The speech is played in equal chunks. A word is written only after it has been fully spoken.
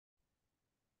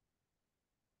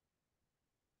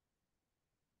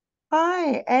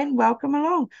Hi, and welcome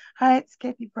along. Hi, it's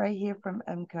Kathy Bray here from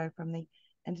IMCO, from the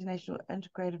International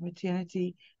Integrated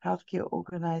Maternity Healthcare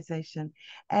Organization.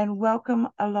 And welcome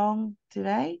along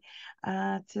today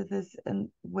to this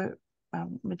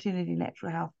maternity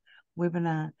natural health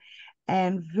webinar.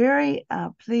 And very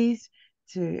pleased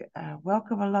to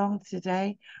welcome along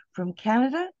today from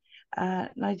Canada,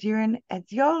 Nigerian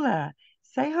Adiola.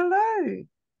 Say hello.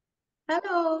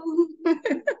 Hello.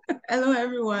 Hello,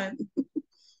 everyone.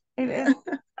 It is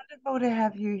wonderful to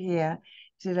have you here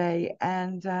today.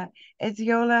 And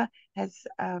Eziola has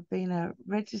been a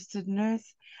registered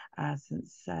nurse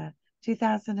since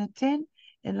 2010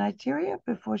 in Nigeria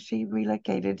before she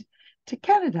relocated to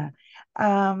Canada.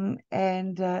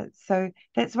 So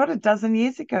that's what, a dozen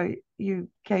years ago you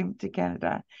came to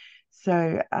Canada.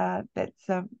 So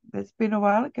that's been a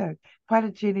while ago. Quite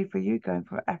a journey for you going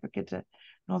from Africa to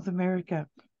North America.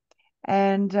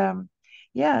 And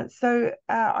yeah, so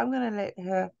I'm going to let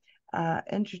her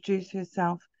introduce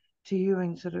herself to you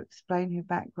and sort of explain her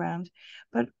background.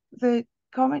 But the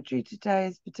commentary today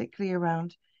is particularly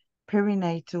around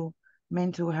perinatal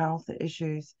mental health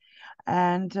issues.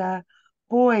 And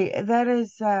boy, that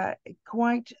is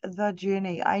quite the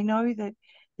journey. I know that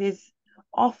there's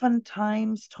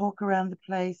oftentimes talk around the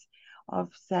place of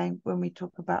saying, when we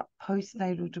talk about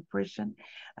postnatal depression,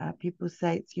 people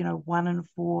say it's, 1 in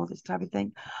 4, this type of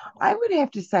thing. I would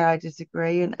have to say I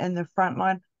disagree. And in the front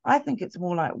line, I think it's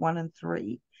more like 1 in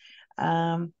 3.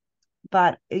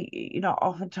 But,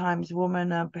 oftentimes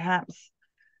women are perhaps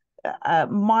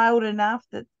mild enough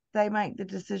that they make the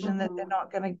decision that they're Mhm.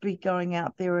 not going to be going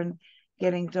out there and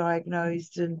getting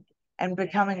diagnosed and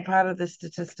becoming part of the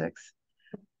statistics.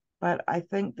 But I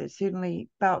think that certainly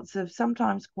bouts of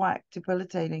sometimes quite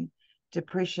debilitating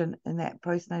depression in that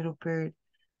postnatal period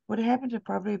would happen to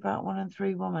probably about 1 in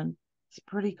 3 women. It's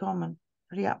pretty common,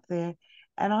 pretty up there.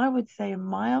 And I would say, in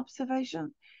my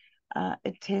observation,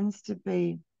 it tends to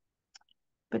be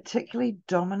particularly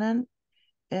dominant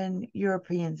in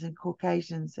Europeans and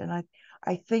Caucasians. And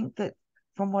I think that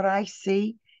from what I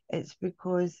see, it's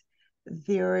because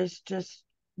there is just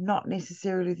not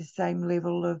necessarily the same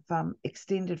level of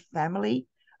extended family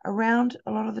around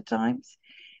a lot of the times.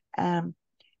 Um,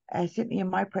 Certainly in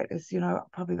my practice,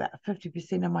 probably about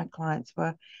 50% of my clients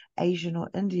were Asian or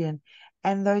Indian,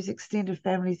 and those extended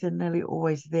families are nearly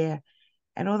always there.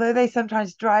 And although they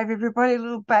sometimes drive everybody a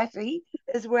little batty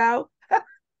as well,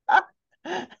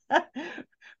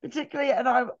 particularly, and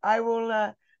I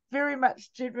will very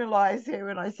much generalize here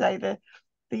when I say the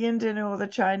Indian or the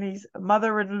Chinese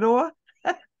mother-in-law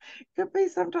could be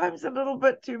sometimes a little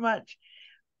bit too much.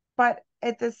 But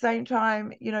at the same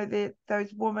time,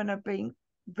 those women are being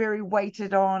very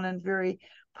weighted on and very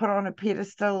put on a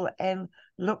pedestal and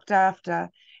looked after.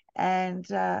 And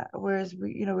whereas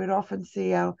we'd often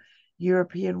see our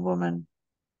European women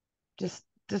just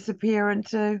disappear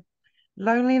into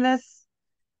loneliness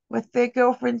with their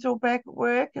girlfriends all back at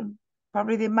work, and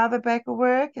probably their mother back at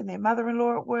work, and their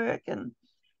mother-in-law at work,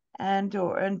 and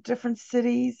or in different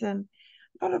cities, and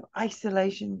a lot of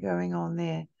isolation going on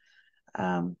there.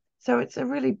 So it's a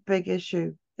really big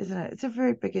issue, isn't it? It's a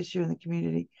very big issue in the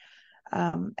community,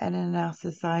 and in our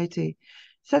society.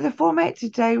 So the format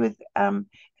today with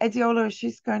Adiola,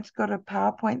 she's got a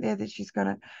PowerPoint there that she's going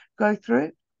to go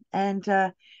through. And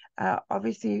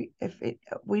obviously,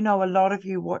 we know a lot of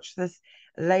you watch this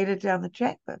later down the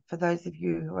track, but for those of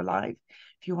you who are live,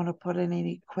 if you want to put in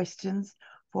any questions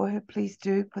for her, please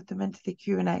do put them into the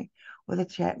Q&A or the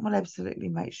chat. We'll absolutely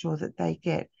make sure that they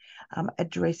get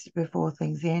addressed before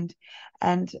things end.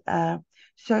 And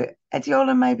so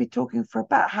Adiola may be talking for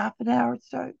about half an hour or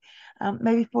so,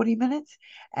 maybe 40 minutes,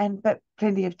 but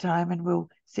plenty of time, and we'll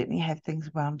certainly have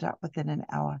things wound up within an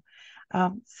hour.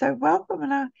 So welcome,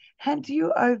 and I'll hand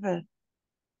you over.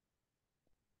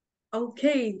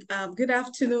 Okay, good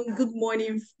afternoon, good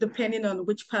morning, depending on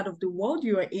which part of the world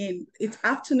you are in. It's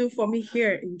afternoon for me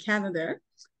here in Canada.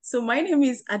 So my name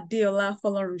is Adeola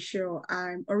Folorunsho.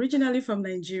 I'm originally from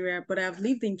Nigeria, but I've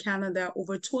lived in Canada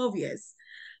over 12 years.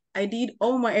 I did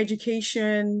all my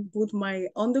education, both my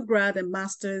undergrad and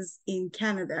master's in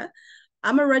Canada.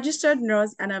 I'm a registered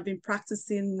nurse and I've been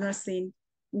practicing nursing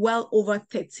well over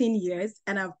 13 years,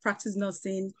 and I've practiced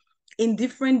nursing in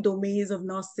different domains of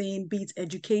nursing, be it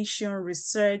education,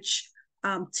 research,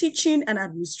 teaching, and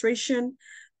administration.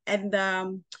 And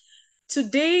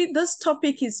today, this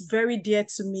topic is very dear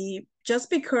to me just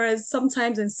because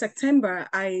sometimes in September,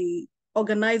 I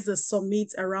organize a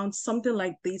summit around something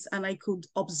like this, and I could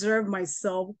observe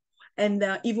myself and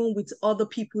even with other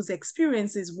people's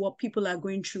experiences, what people are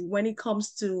going through when it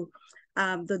comes to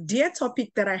the dear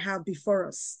topic that I have before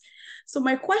us. So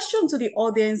my question to the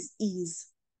audience is,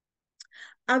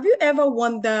 have you ever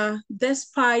wondered,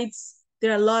 despite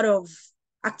there are a lot of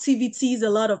activities, a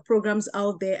lot of programs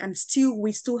out there, and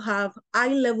we still have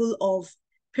high level of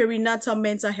perinatal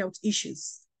mental health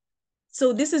issues?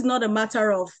 So this is not a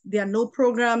matter of there are no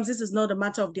programs, this is not a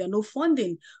matter of there are no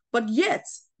funding, but yet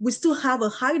we still have a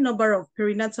high number of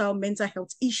perinatal mental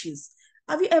health issues.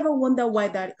 Have you ever wondered why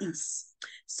that is?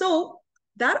 So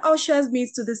that ushers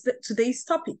me to today's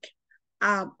topic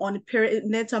on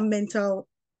perinatal mental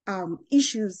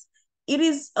issues. It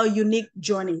is a unique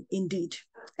journey indeed.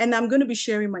 And I'm going to be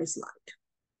sharing my slide.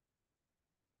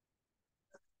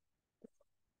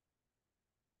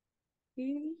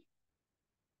 Okay.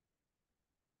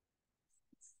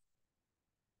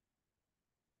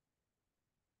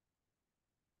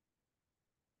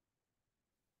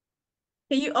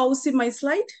 Can you all see my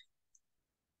slide?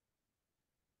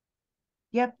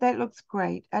 Yep, that looks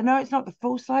great. I know it's not the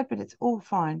full slide, but it's all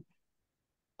fine.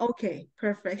 Okay,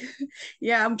 perfect.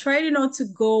 Yeah, I'm trying not to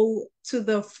go to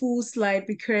the full slide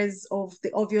because of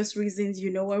the obvious reasons,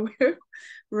 you know why we're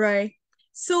right.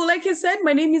 So like I said,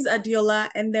 my name is Adiola,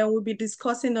 and then we'll be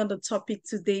discussing on the topic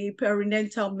today,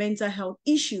 perinatal mental health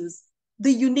issues,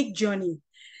 the unique journey.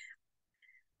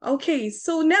 Okay,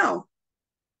 so now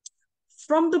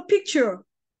from the picture,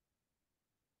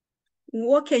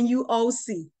 what can you all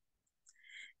see?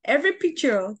 Every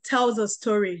picture tells a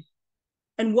story.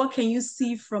 And what can you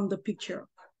see from the picture?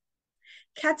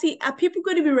 Kathy, are people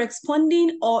going to be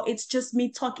responding, or it's just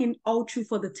me talking all through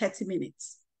for the 30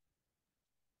 minutes?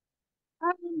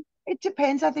 It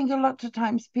depends. I think a lot of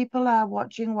times people are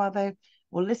watching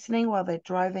or listening while they're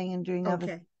driving and doing other.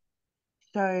 Okay,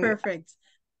 So perfect.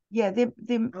 yeah, they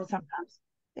Okay. sometimes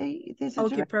there's a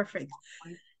Okay, direct. perfect.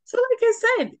 So like I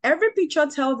said, every picture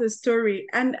tells a story.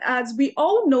 And as we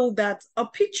all know that a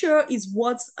picture is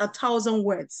worth 1,000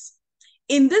 words.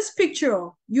 In this picture,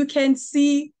 you can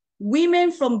see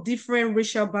women from different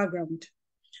racial background.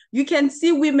 You can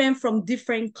see women from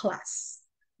different class,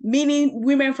 meaning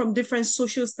women from different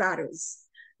social status.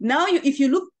 Now, if you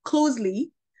look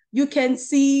closely, you can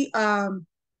see,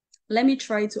 let me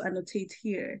try to annotate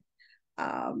here.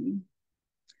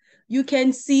 You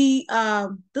can see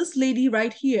this lady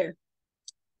right here.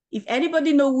 If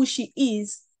anybody know who she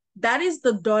is, that is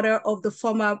the daughter of the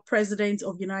former president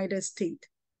of United States,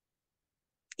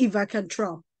 Ivanka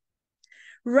Trump.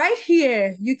 Right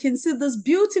here, you can see this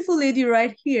beautiful lady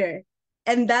right here,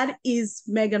 and that is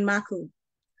Meghan Markle.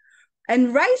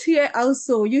 And right here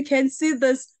also, you can see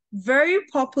this very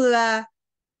popular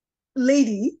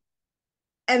lady,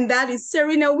 and that is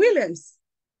Serena Williams.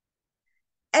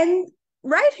 And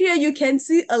right here, you can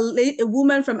see a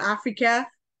woman from Africa,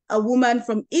 a woman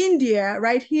from India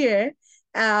right here.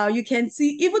 You can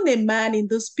see even a man in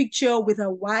this picture with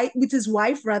his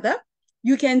wife rather.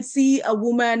 You can see a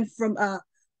woman from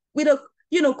with a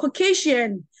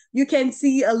Caucasian. You can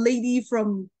see a lady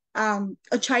from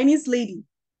a Chinese lady.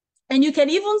 And you can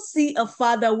even see a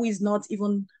father who is not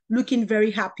even looking very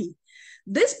happy.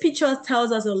 This picture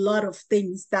tells us a lot of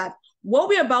things, that what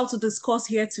we're about to discuss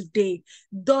here today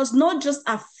does not just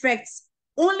affect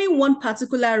only one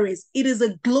particular race. It is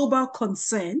a global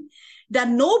concern that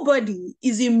nobody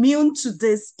is immune to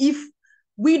this if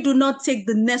we do not take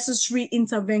the necessary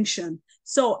intervention.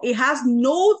 So it has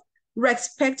no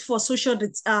respect for social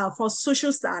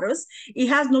status. It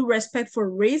has no respect for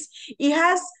race. It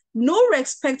has no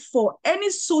respect for any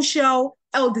social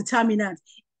health determinant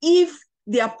if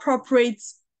the appropriate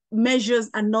measures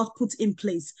are not put in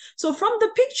place. So from the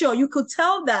picture, you could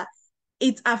tell that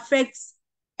it affects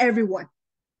everyone.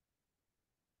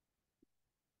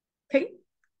 Okay.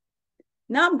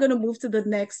 Now I'm going to move to the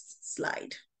next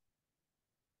slide.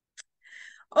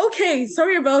 Okay,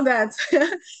 sorry about that.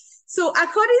 So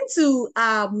according to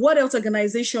World Health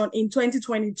Organization in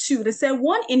 2022, they said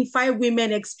 1 in 5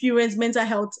 women experience mental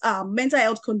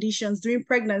health conditions during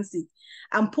pregnancy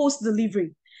and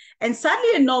post-delivery. And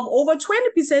sadly enough, over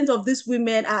 20% of these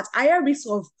women are at higher risk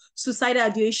of suicidal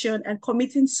ideation and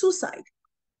committing suicide.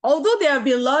 Although there have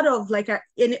been a lot of, like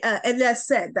earlier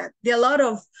said, that there are a lot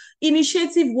of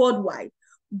initiative worldwide,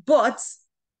 but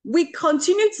we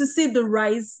continue to see the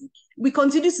rise. We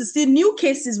continue to see new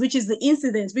cases, which is the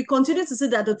incidence. We continue to see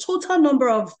that the total number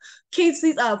of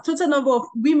cases, total number of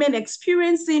women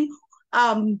experiencing,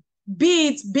 be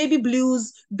it baby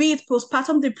blues, be it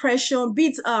postpartum depression, be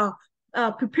it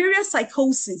puerperal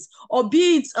psychosis, or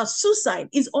be it suicide,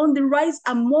 is on the rise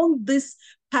among this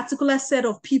particular set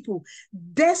of people,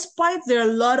 despite there are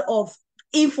a lot of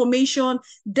information,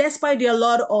 despite there are a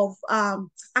lot of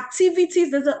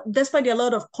activities, despite there are a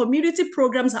lot of community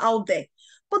programs out there.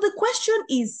 But the question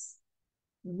is,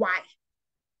 why?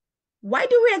 Why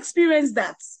do we experience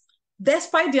that,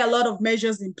 despite there are a lot of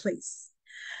measures in place?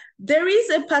 There is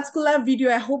a particular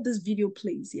video. I hope this video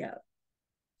plays. Yeah,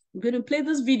 I'm going to play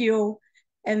this video,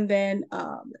 and then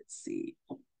let's see.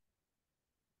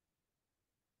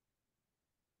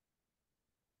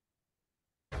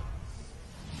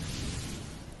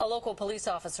 A local police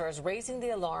officer is raising the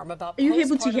alarm about Are you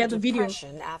able to hear postpartum the video?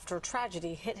 depression after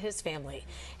tragedy hit his family.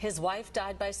 His wife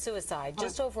died by suicide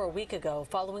just over a week ago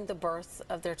following the birth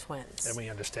of their twins. And we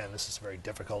understand this is a very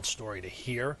difficult story to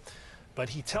hear, but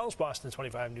he tells Boston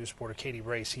 25 News reporter Katie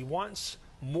Brace he wants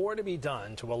more to be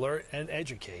done to alert and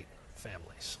educate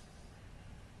families.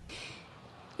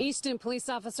 Easton police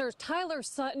officer Tyler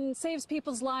Sutton saves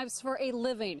people's lives for a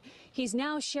living. He's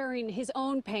now sharing his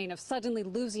own pain of suddenly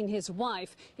losing his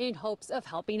wife in hopes of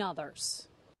helping others.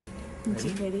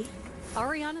 Ready?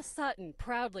 Ariana Sutton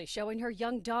proudly showing her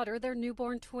young daughter their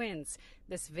newborn twins.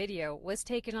 This video was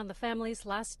taken on the family's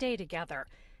last day together.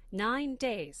 9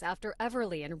 days after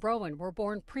Everly and Rowan were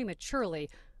born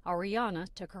prematurely, Ariana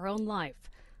took her own life.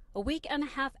 A week and a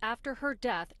half after her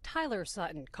death, Tyler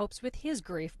Sutton copes with his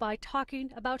grief by talking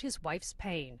about his wife's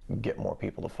pain. Get more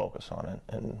people to focus on it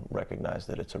and recognize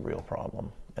that it's a real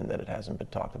problem and that it hasn't been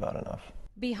talked about enough.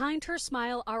 Behind her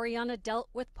smile, Ariana dealt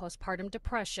with postpartum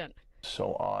depression.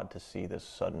 So odd to see this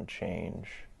sudden change,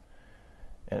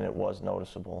 and it was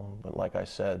noticeable, but like I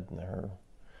said,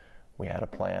 we had a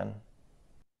plan.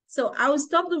 So I will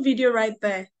stop the video right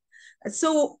there.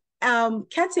 So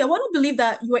Katie, I want to believe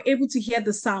that you were able to hear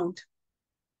the sound.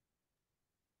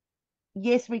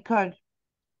 Yes, we could.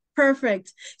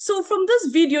 Perfect. So from this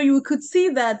video, you could see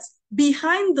that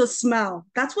behind the smile,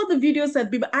 that's what the video said,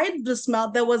 behind the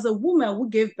smile, there was a woman who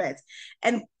gave birth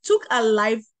and took her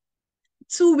life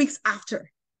 2 weeks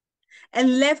after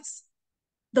and left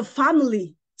the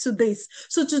family to this.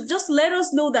 So to just let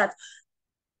us know that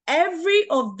every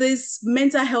of these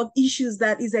mental health issues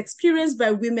that is experienced by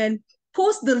women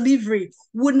post-delivery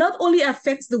would not only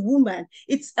affect the woman,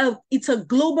 it's a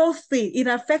global thing. It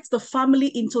affects the family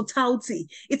in totality.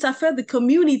 It affects the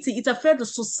community. It affects the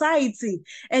society.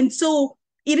 And so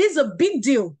it is a big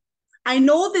deal. I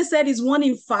know they said it's 1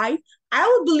 in 5. I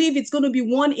would believe it's going to be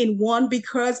 1 in 1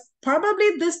 because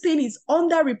probably this thing is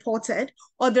underreported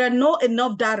or there are not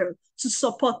enough data to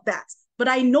support that. But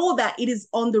I know that it is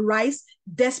on the rise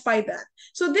despite that.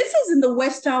 So this is in the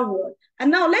Western world. And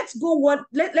now let's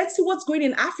see what's going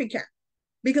in Africa.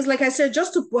 Because like I said,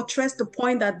 just to buttress the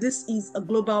point that this is a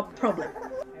global problem.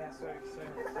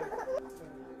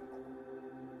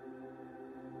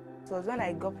 So it was when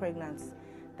I got pregnant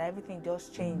that everything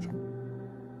just changed.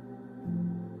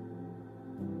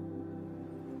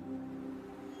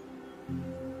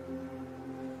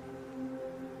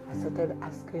 I started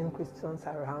asking questions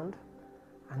around.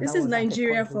 This is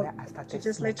Nigeria to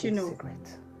just let you know.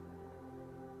 Cigarette.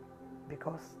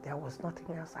 Because there was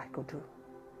nothing else I could do.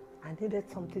 I needed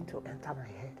something to enter my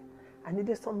head. I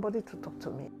needed somebody to talk to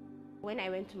me. When I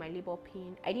went to my labor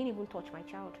pain, I didn't even touch my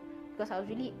child because I was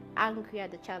really angry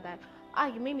at the child that,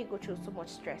 you made me go through so much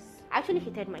stress. I actually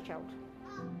hated my child.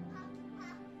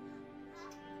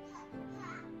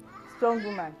 Strong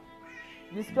woman.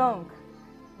 Be strong.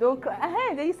 Don't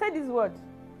cry. They said this word.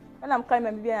 When I'm crying,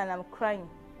 my baby, and I'm crying.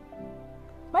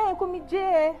 My call me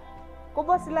Jay. Ko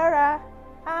boss Lara.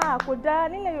 Ko da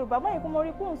nílẹ̀ Yorùbá. My call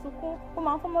Mori ko nsunkun. Ko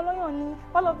ma fún ọmọ ni.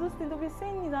 All of those things to be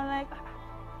saying is I'm like,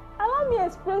 allow me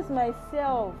express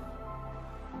myself.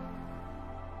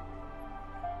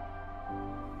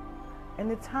 In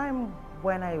the time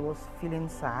when I was feeling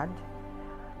sad,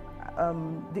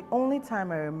 the only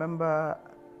time I remember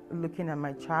looking at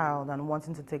my child and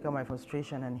wanting to take out my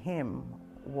frustration on him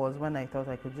was when I thought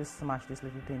I could just smash this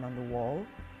little thing on the wall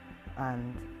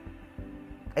and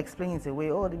explain it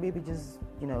away. Oh, the baby just,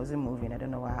 isn't moving. I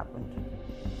don't know what happened.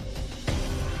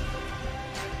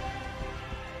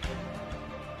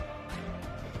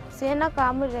 Sai na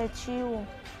kamu da ciwo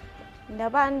da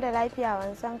ba ni da lafiya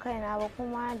ban san kaina ba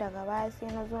kuma daga baya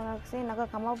sai na ga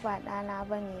kamar ba ɗana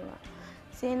bane ba.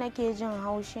 Sai nake jin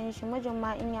haushin shi, mijin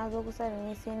ma in ya zo kusa da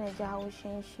ni sai na ji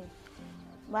haushin shi.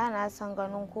 Ba na son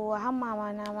ganin kowa, har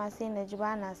mama na ma sai na ji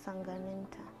ba na son ganin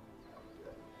ta.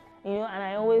 And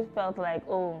I always felt like,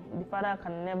 the father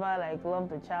can never love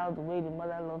the child the way the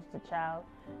mother loves the child.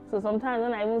 So sometimes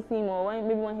when I even see him, or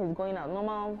maybe when he's going out,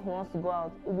 normal he wants to go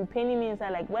out, it'll be paining me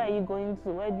inside, like, where are you going to?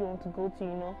 Where do you want to go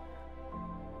to,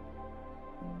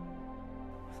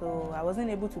 So I wasn't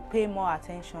able to pay more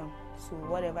attention to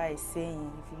whatever he's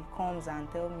saying. If he comes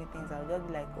and tells me things, I'll just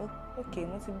be like, oh, Okay,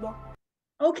 mo ti gbọ́.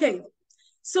 Okay.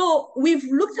 So we've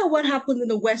looked at what happened in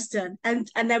the Western, and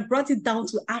I brought it down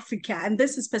to Africa, and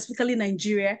this is specifically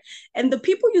Nigeria. And the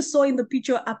people you saw in the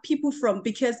picture are people from,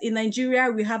 because in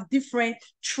Nigeria, we have different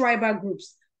tribal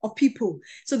groups of people.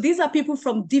 So these are people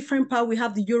from different parts. We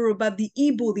have the Yoruba, the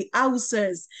Igbo, the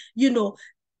Hausas, you know,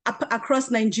 across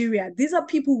Nigeria. These are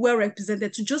people well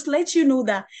represented, to just let you know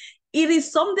that it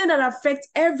is something that affects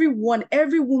everyone,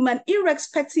 every woman,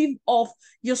 irrespective of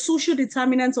your social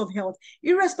determinants of health,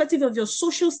 irrespective of your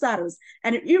social status,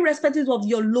 and irrespective of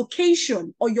your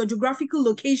location or your geographical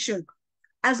location.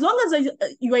 As long as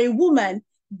you are a woman,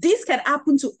 this can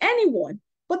happen to anyone.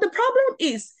 But the problem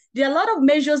is there are a lot of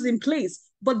measures in place,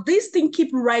 but these things keep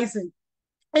rising.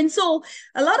 And so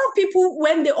a lot of people,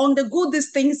 when they undergo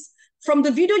these things, from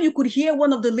the video, you could hear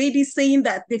one of the ladies saying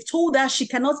that they've told her she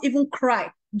cannot even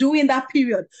cry during that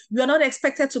period. You are not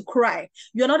expected to cry.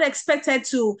 You're not expected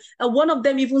to, one of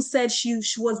them even said she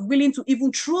was willing to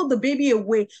even throw the baby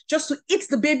away just to hit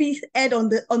the baby's head on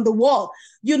the wall.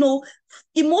 You know,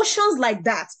 emotions like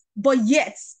that. But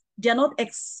yet, they are not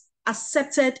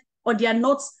accepted, or they are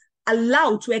not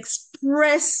allowed to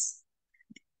express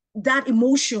that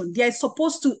emotion. They are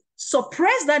supposed to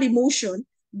suppress that emotion,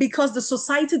 because the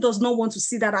society does not want to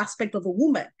see that aspect of a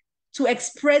woman, to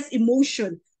express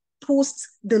emotion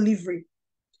post-delivery.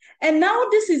 And now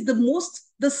this is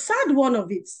the sad one of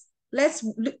it. Let's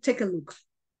take a look.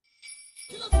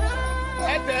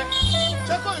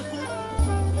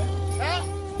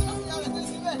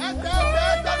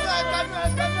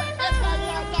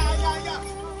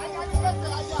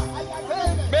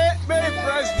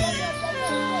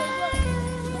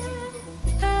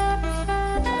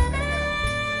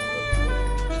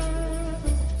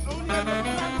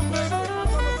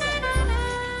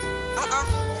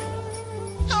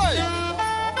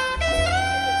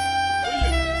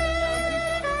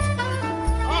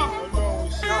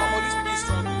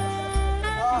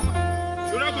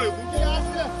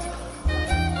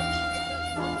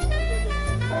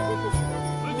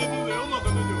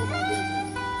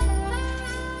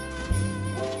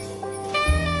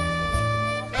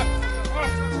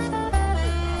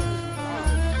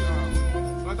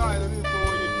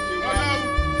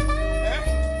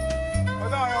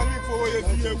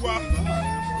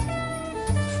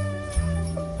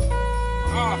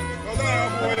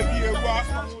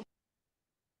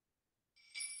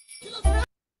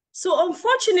 So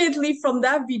unfortunately, from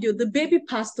that video, the baby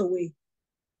passed away.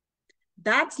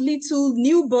 That little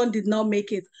newborn did not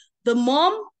make it. The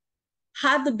mom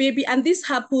had the baby, and this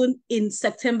happened in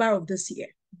September of this year.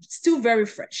 Still very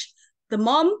fresh. The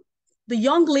mom, the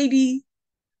young lady,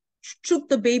 took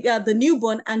the baby, the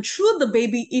newborn, and threw the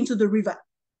baby into the river.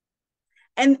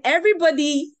 And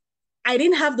everybody, I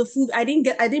didn't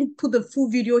put the full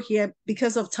video here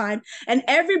because of time. And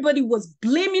everybody was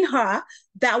blaming her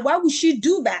that why would she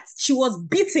do that? She was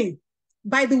beaten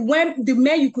by the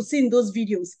men you could see in those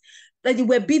videos, that they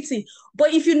were beaten.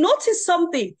 But if you notice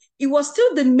something, it was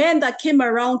still the men that came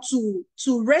around to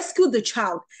rescue the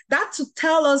child. That to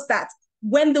tell us that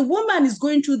when the woman is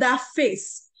going through that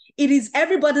phase, it is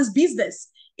everybody's business.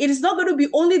 It is not going to be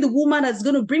only the woman that's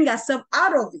going to bring herself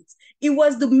out of it. It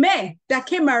was the men that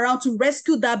came around to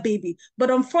rescue that baby. But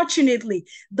unfortunately,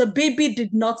 the baby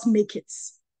did not make it.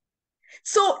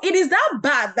 So it is that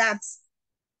bad that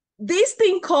this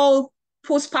thing called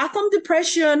postpartum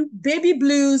depression, baby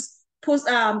blues,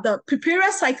 the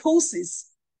preparatory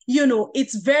psychosis, you know,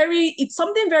 it's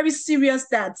something very serious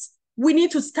that we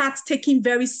need to start taking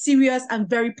very serious and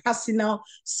very personal,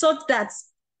 so that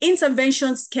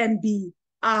interventions can be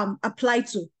applied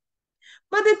to.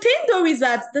 But the thing though is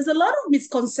that there's a lot of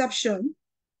misconception.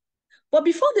 But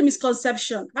before the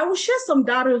misconception, I will share some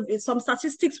data, some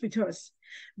statistics with us.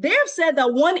 They have said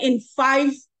that 1 in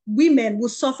 5 women will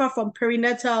suffer from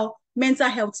perinatal mental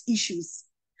health issues.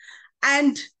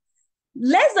 And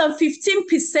less than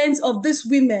 15% of these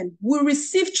women will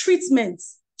receive treatment.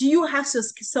 Do you ask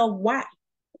yourself why?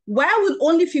 Why would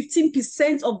only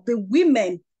 15% of the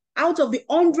women out of the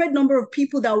 100 number of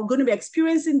people that are going to be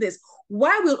experiencing this,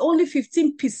 why will only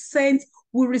 15%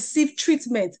 will receive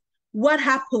treatment? What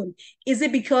happened? Is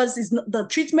it because the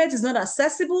treatment is not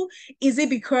accessible? Is it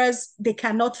because they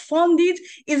cannot fund it?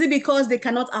 Is it because they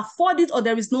cannot afford it, or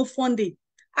there is no funding?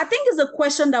 I think it's a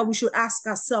question that we should ask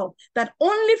ourselves, that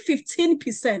only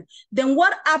 15%, then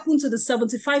what happened to the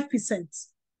 75%?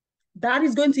 That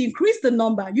is going to increase the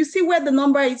number. You see where the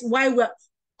number is, why we're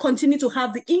continue to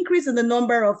have the increase in the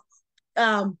number of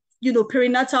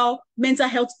perinatal mental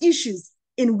health issues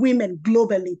in women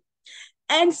globally.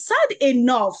 And sad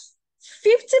enough,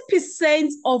 50%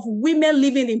 of women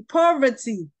living in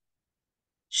poverty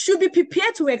should be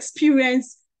prepared to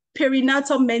experience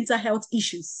perinatal mental health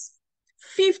issues.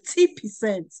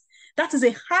 50%. That is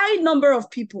a high number of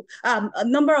people, a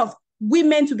number of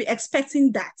women to be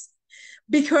expecting that,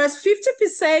 because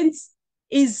 50%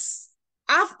 is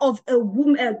half of a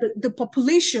woman, the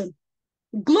population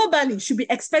globally should be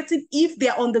expected if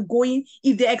they're undergoing,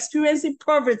 if they're experiencing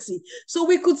poverty. So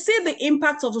we could see the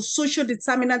impact of the social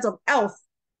determinants of health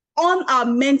on our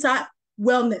mental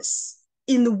wellness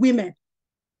in the women.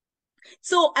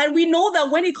 So, and we know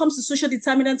that when it comes to social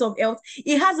determinants of health,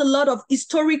 it has a lot of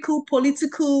historical,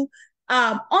 political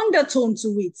undertone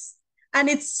to it. And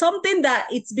it's something that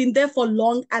it's been there for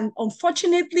long. And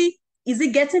unfortunately, is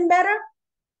it getting better?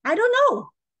 I don't know.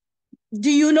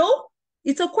 Do you know?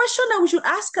 It's a question that we should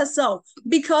ask ourselves,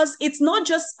 because it's not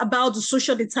just about the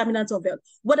social determinants of health.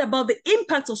 What about the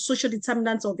impact of social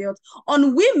determinants of health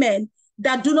on women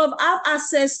that do not have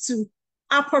access to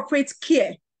appropriate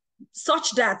care,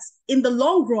 such that in the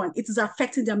long run, it is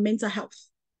affecting their mental health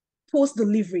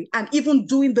post-delivery and even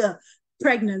during the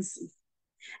pregnancy?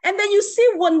 And then you see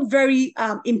one very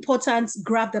important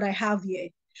graph that I have here.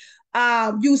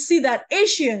 You see that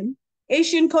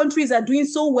Asian countries are doing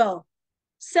so well,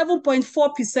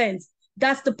 7.4%.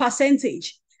 That's the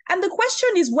percentage. And the question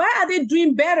is, why are they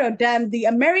doing better than the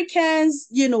Americans,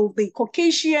 you know, the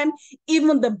Caucasian,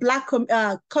 even the Black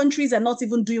countries are not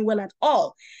even doing well at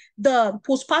all? The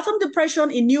postpartum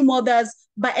depression in new mothers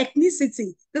by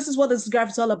ethnicity, this is what this graph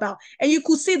is all about. And you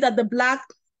could see that the Black,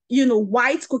 you know,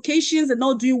 white Caucasians are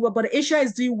not doing well, but Asia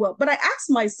is doing well. But I asked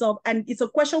myself, and it's a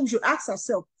question we should ask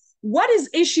ourselves, what is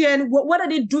Asian, what are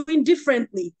they doing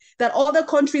differently that other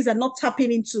countries are not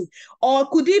tapping into? Or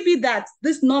could it be that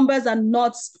these numbers are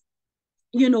not,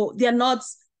 you know, they're not,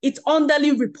 it's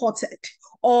underly reported,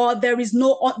 or there is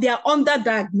no, they are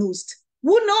underdiagnosed?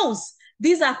 Who knows?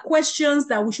 These are questions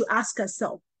that we should ask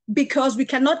ourselves, because we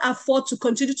cannot afford to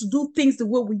continue to do things the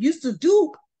way we used to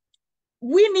do.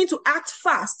 We need to act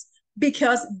fast,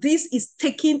 because this is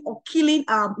taking or killing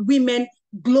our women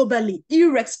globally,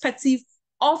 irrespective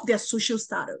of their social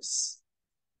status.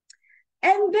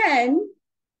 And then,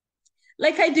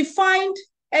 like I defined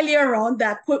earlier on,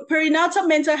 that perinatal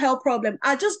mental health problem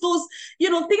are just those,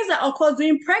 you know, things that occur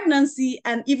during pregnancy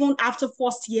and even after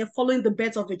first year following the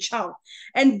birth of a child.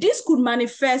 And this could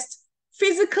manifest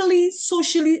physically,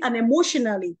 socially, and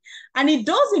emotionally. And it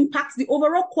does impact the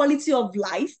overall quality of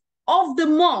life of the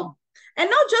mom, and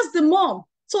not just the mom.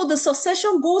 So the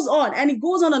succession goes on, and it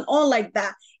goes on and on like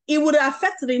that. It would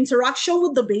affect the interaction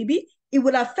with the baby, it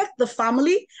would affect the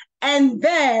family, and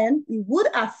then it would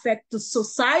affect the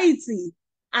society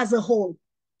as a whole,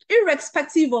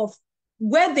 irrespective of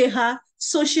where they are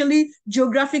socially,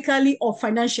 geographically, or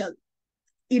financially.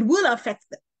 It will affect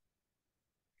them.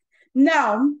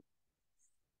 Now,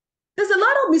 there's a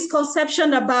lot of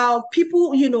misconception about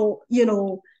people, you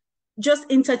know, just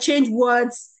interchange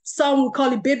words. Some will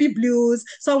call it baby blues.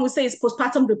 Some will say it's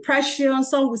postpartum depression.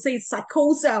 Some will say it's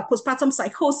psychosis, postpartum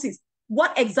psychosis.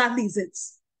 What exactly is it?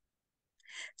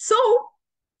 So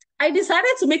I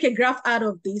decided to make a graph out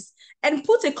of this and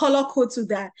put a color code to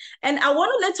that. And I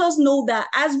want to let us know that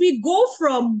as we go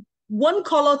from one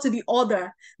color to the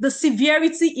other, the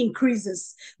severity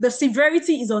increases. The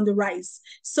severity is on the rise.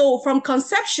 So from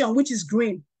conception, which is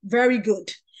green, very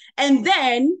good. And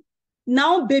then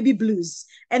now baby blues.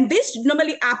 And this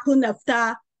normally happen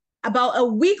after about a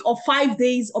week or 5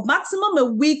 days, or maximum a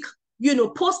week, you know,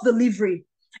 post-delivery.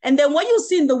 And then what you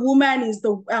see in the woman is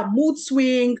the mood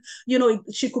swing. You know,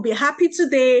 she could be happy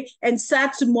today and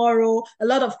sad tomorrow, a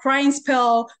lot of crying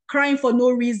spell, crying for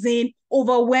no reason,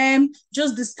 overwhelmed,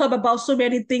 just disturbed about so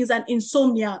many things, and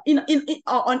insomnia,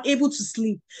 unable to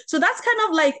sleep. So that's kind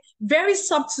of like very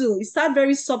subtle. It's not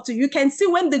very subtle. You can see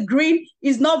when the green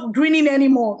is not greening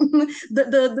anymore.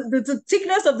 the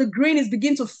thickness of the green is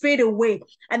beginning to fade away.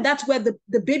 And that's where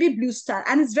the baby blue start.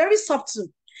 And it's very subtle.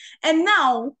 And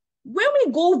now, when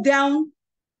we go down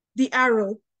the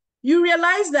arrow, you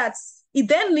realize that it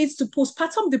then leads to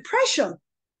postpartum depression.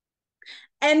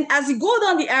 And as you go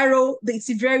down the arrow, the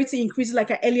severity increases, like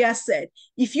I earlier said.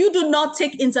 If you do not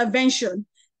take intervention,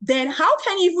 then how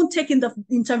can you even take in the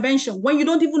intervention when you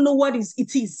don't even know what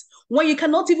it is, when you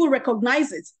cannot even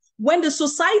recognize it, when the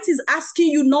society is asking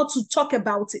you not to talk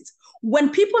about it,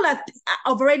 when people have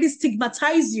already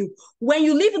stigmatized you, when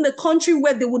you live in a country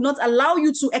where they will not allow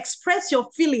you to express your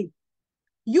feeling,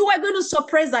 you are going to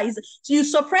suppress that. So you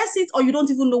suppress it, or you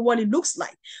don't even know what it looks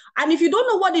like. And if you don't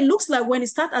know what it looks like when it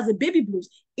starts as a baby blues,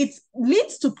 it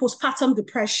leads to postpartum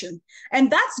depression. And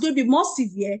that's going to be more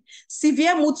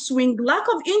severe mood swing, lack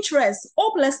of interest,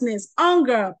 hopelessness,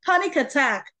 anger, panic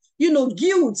attack,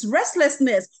 guilt,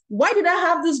 restlessness. Why did I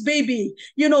have this baby?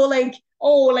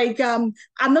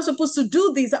 I'm not supposed to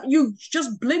do this. You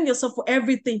just blame yourself for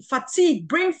everything. Fatigue,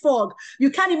 brain fog. You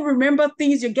can't even remember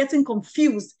things. You're getting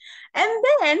confused. And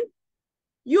then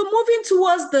you're moving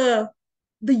towards the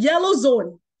yellow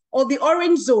zone or the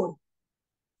orange zone,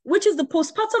 which is the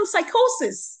postpartum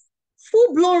psychosis.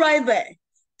 Full blown right there.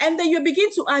 And then you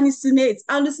begin to hallucinate.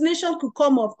 Hallucination could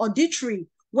come of auditory,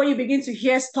 where you begin to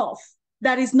hear stuff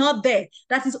that is not there,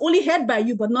 that is only heard by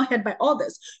you, but not heard by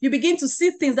others. You begin to see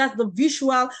things, that's the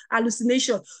visual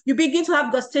hallucination. You begin to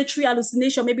have gustatory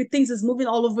hallucination, maybe things is moving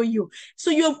all over you. So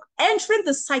you're entering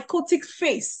the psychotic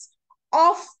phase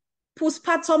of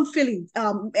postpartum feeling,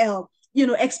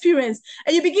 experience,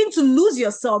 and you begin to lose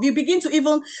yourself. You begin to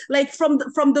even, like from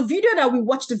the video that we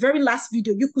watched, the very last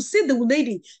video, you could see the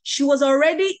lady, she was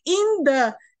already in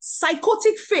the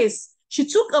psychotic phase. She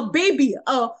took a baby,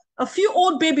 a few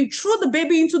old baby, threw the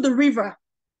baby into the river,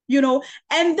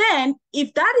 and then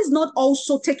if that is not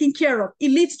also taken care of, it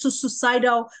leads to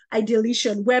suicidal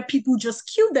ideation, where people just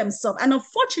kill themselves. And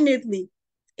unfortunately,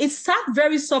 it's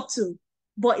very subtle,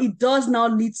 but it does now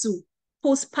lead to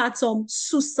postpartum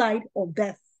suicide or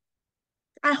death.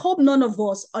 I hope none of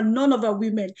us or none of our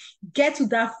women get to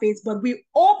that phase, but we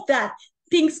hope that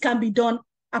things can be done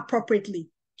appropriately.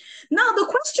 Now, the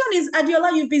question is,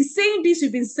 Adiola, you've been saying this,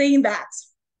 you've been saying that.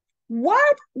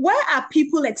 Why are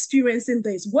people experiencing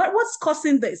this? What's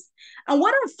causing this? And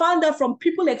what I found out from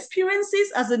people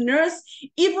experiences as a nurse,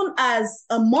 even as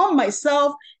a mom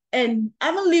myself, and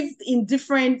I've lived in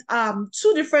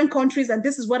two different countries, and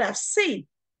this is what I've seen.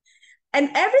 And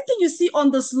everything you see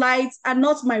on the slides are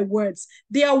not my words.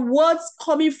 They are words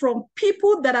coming from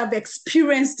people that have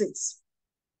experienced it.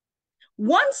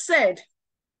 One said,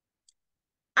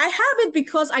 I have it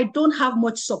because I don't have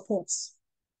much support.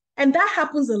 And that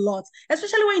happens a lot,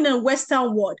 especially when you're in a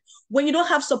Western world, when you don't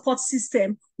have support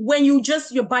system, when you're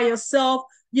by yourself,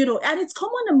 and it's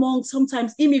common among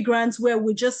sometimes immigrants where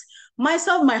we just,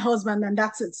 myself, my husband, and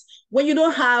that's it. When you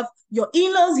don't have your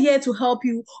in-laws here to help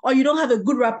you, or you don't have a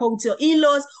good rapport with your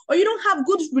in-laws, or you don't have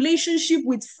good relationship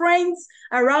with friends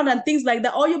around and things like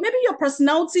that, or maybe your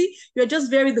personality, you're just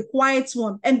the quiet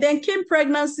one. And then came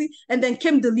pregnancy, and then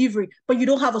came delivery, but you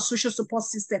don't have a social support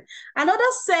system. Another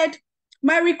said,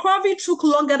 my recovery took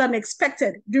longer than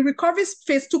expected. The recovery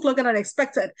phase took longer than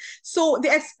expected. So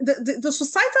the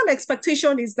societal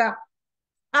expectation is that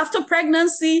after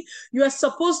pregnancy, you are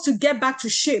supposed to get back to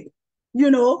shape.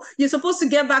 You're supposed to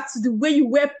get back to the way you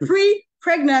were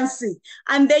pre-pregnancy.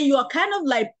 And then you are kind of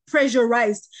like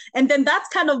pressurized. And then that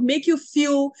kind of make you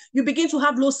feel, you begin to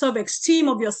have low self-esteem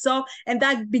of yourself, and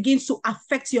that begins to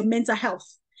affect your mental health.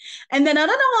 And then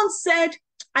another one said,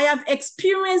 I have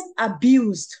experienced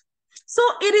abused. So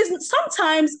it is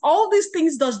sometimes all these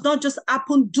things does not just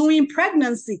happen during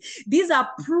pregnancy. These are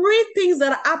things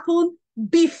that happen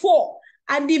before.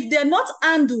 And if they're not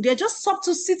handled, they're just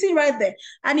subtle sitting right there.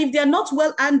 And if they're not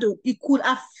well handled, it could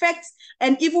affect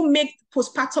and even make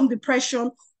postpartum depression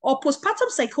or postpartum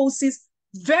psychosis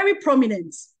very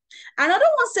prominent. Another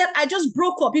one said, I just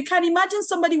broke up. You can imagine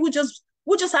somebody who just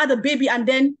had a baby and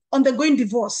then undergoing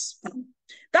divorce.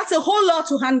 That's a whole lot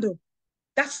to handle.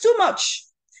 That's too much.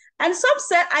 And some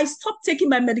said, I stopped taking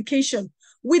my medication.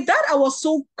 With that, I was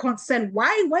so concerned.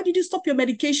 Why did you stop your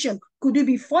medication? Could it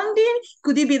be funding?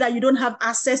 Could it be that you don't have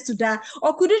access to that?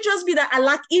 Or could it just be that I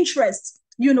lack interest?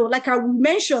 Like I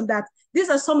mentioned, that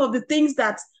these are some of the things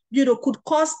that, could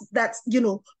cause that,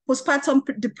 postpartum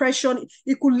depression.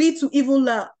 It could lead to even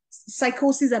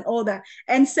psychosis and all that.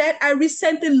 And said, I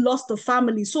recently lost a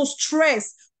family. So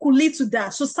stress could lead to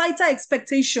that. Societal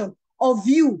expectation of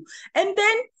you. And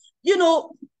then,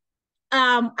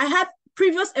 I had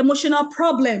previous emotional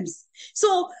problems.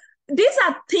 So these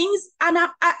are things, and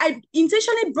I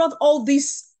intentionally brought all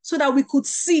this so that we could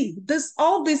see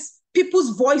all these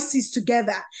people's voices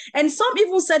together. And some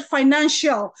even said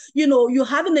financial, you're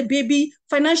having a baby,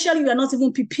 financially you are not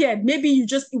even prepared. Maybe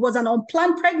it was an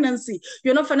unplanned pregnancy.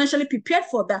 You're not financially prepared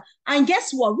for that. And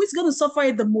guess what? Who's going to suffer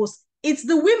it the most? It's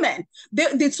the women.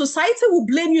 The society will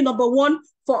blame you, number one,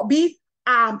 for being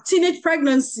teenage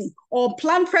pregnancy or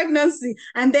planned pregnancy,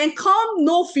 and then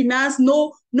no finance,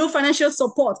 no financial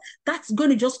support. That's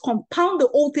going to just compound the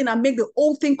whole thing and make the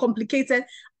whole thing complicated,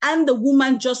 and the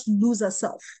woman just lose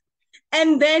herself.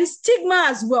 And then stigma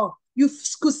as well. You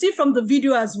could see from the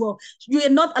video as well, you are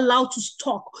not allowed to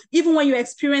talk. Even when you're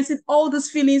experiencing all these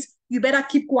feelings, you better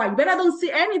keep quiet. You better don't say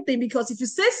anything, because if you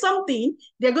say something,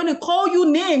 they're going to call you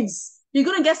names. You're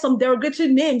going to get some derogatory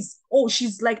names. Oh,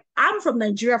 she's like, I'm from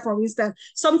Nigeria, for instance.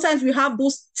 Sometimes we have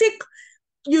those thick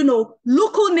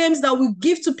local names that we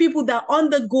give to people that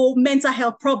undergo mental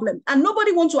health problem. And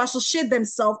nobody wants to associate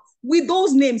themselves with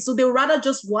those names. So they would rather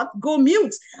just go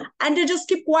mute. And they just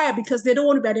keep quiet because they don't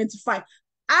want to be identified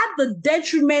at the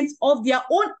detriment of their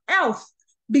own health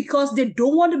because they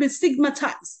don't want to be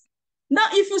stigmatized. Now,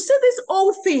 if you see this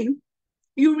whole thing,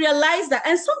 you realize that,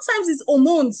 and sometimes it's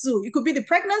hormones too. It could be the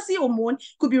pregnancy hormone,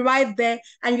 could be right there,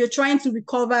 and you're trying to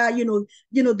recover,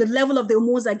 the level of the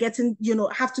hormones are getting,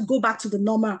 have to go back to the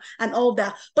normal and all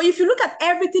that. But if you look at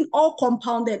everything all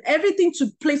compounded, everything to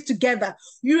place together,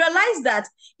 you realize that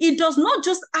it does not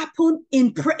just happen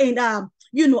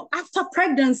after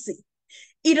pregnancy.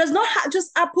 It does not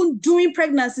just happen during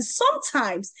pregnancy.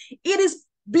 Sometimes it is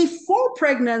before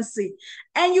pregnancy.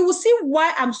 And you will see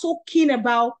why I'm so keen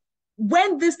about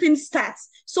when this thing starts.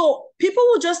 So people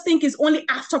will just think it's only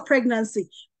after pregnancy.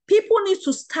 People need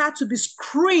to start to be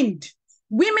screened.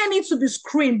 Women need to be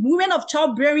screened. Women of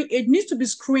childbearing age need to be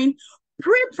screened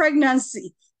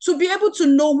pre-pregnancy to be able to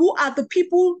know who are the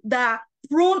people that are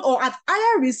prone or at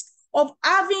higher risk of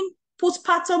having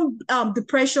postpartum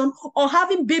depression or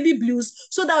having baby blues,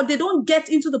 so that they don't get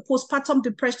into the postpartum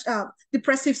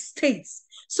depressive states.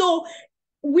 So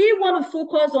we want to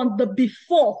focus on the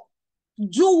before,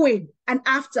 during, and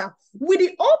after, with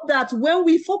the hope that when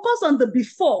we focus on the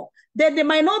before, then there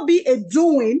might not be a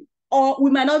doing, or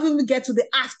we might not even get to the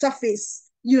after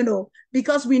phase,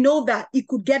 because we know that it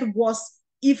could get worse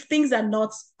if things are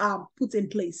not put in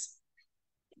place.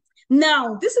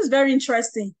 Now, this is very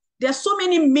interesting. There are so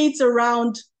many myths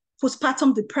around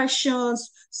postpartum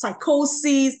depressions,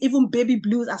 psychosis, even baby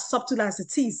blues, as subtle as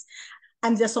it is.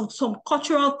 And there's some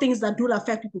cultural things that do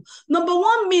affect people. Number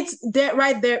one myth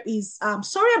right there is,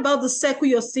 sorry about the circle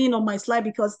you're seeing on my slide,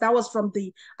 because that was from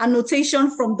the annotation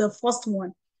from the first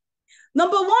one.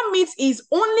 Number one myth is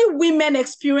only women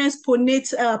experience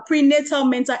prenatal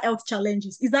mental health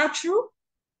challenges. Is that true?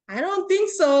 I don't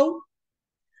think so.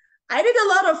 I did a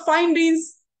lot of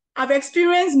findings. I've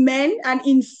experienced men, and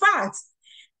in fact,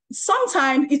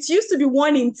 sometimes it used to be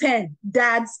 1 in 10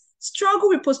 dads struggle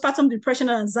with postpartum depression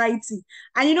and anxiety.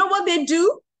 And you know what they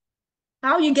do?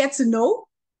 How you get to know?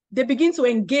 They begin to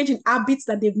engage in habits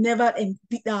that they've never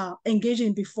engaged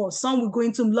in before. Some will go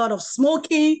into a lot of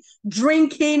smoking,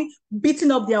 drinking,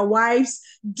 beating up their wives,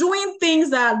 doing things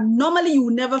that normally you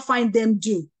would never find them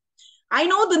do. I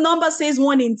know the number says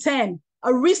 1 in 10.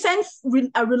 A recent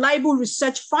reliable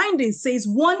research finding says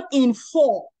 1 in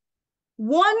 4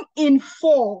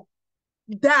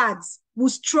 dads will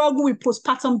struggle with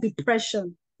postpartum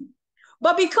depression.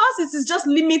 But because it is just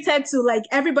limited to, like,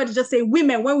 everybody just say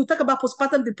women, when we talk about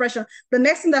postpartum depression, the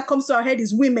next thing that comes to our head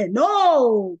is women.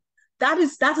 No, that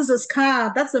is a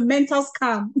scam. That's a mental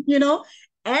scam.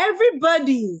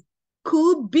 Everybody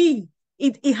could be.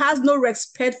 It has no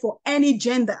respect for any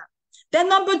gender. Then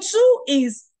number 2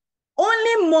 is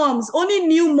only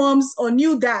new moms or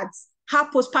new dads have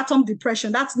postpartum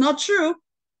depression. That's not true.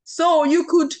 So you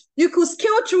could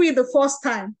scale through it the first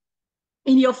time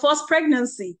in your first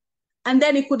pregnancy, and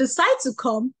then it could decide to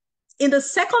come in the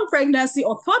second pregnancy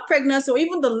or third pregnancy or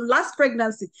even the last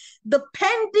pregnancy,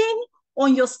 depending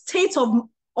on your state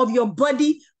of your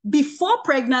body before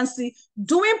pregnancy,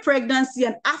 during pregnancy,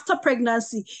 and after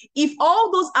pregnancy. If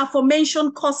all those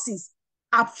aforementioned causes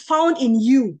are found in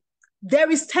you,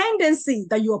 there is tendency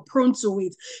that you are prone to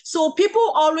it. So people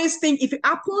always think if it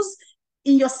happens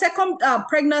in your second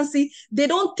pregnancy, they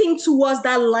don't think towards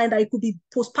that line that it could be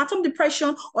postpartum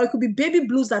depression or it could be baby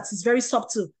blues that is very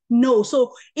subtle. No,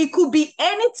 so it could be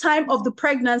any time of the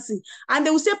pregnancy. And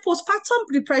they will say postpartum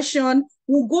depression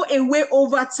will go away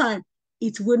over time.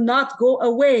 It will not go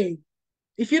away.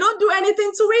 If you don't do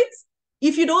anything to it,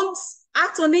 if you don't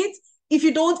act on it, if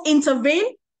you don't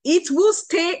intervene, it will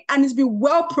stay and it's be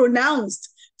well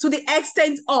pronounced to the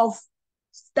extent of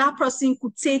that person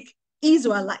could take his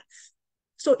or her life.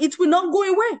 So it will not go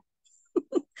away.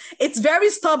 It's very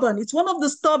stubborn. It's one of the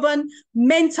stubborn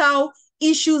mental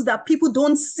issues that people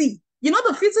don't see.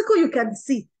 The physical you can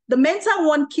see. The mental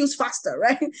one kills faster,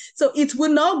 right? So it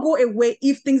will not go away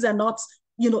if things are not,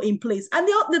 in place. And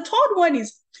the third one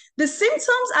is the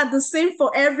symptoms are the same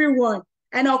for everyone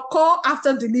and occur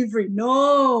after delivery.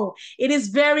 No, it is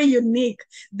very unique.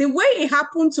 The way it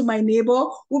happened to my neighbor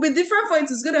will be different for it.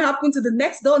 It's going to happen to the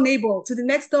next door neighbor, to the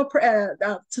next door,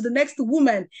 to the next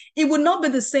woman. It will not be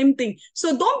the same thing.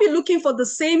 So don't be looking for the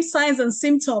same signs and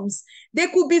symptoms. There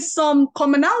could be some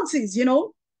commonalities,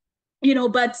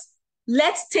 but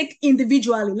let's take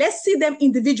individually. Let's see them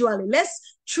individually. Let's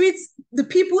treat the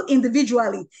people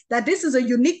individually, that this is a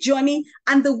unique journey,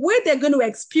 and the way they're going to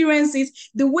experience it,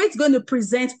 the way it's going to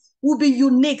present will be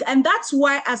unique. And that's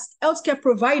why as healthcare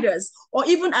providers, or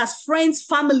even as friends,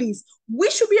 families, we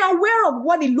should be aware of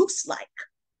what it looks like.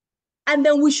 And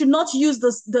then we should not use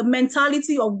the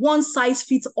mentality of one size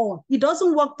fits all. It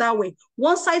doesn't work that way.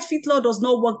 One size fits all does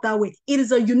not work that way. It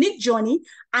is a unique journey.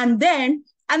 And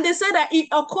they say that it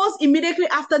occurs immediately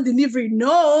after delivery.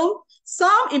 No,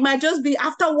 it might just be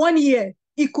after 1 year.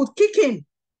 It could kick in.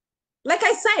 Like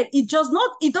I said, it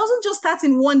doesn't just start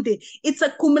in one day. It's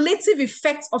a cumulative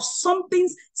effect of something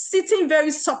sitting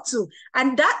very subtle.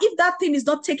 And that if that thing is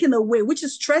not taken away, which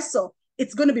is stressor,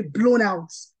 it's going to be blown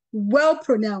out. Well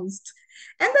pronounced.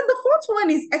 And then the fourth one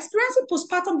is experiencing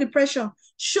postpartum depression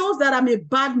shows that I'm a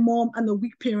bad mom and a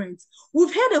weak parent.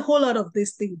 We've heard a whole lot of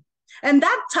this thing. And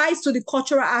that ties to the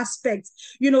cultural aspect.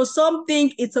 Some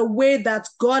think it's a way that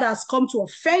God has come to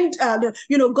offend,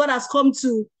 God has come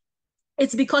to,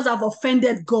 it's because I've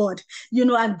offended God,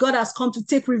 and God has come to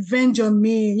take revenge on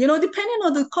me, depending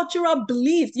on the cultural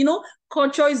beliefs,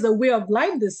 culture is the way of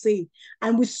life, they say.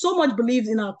 And we so much believe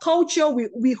in our culture.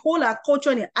 We hold our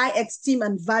culture in high esteem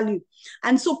and value.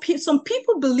 And so some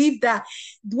people believe that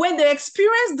when they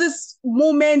experience this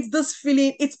moment, this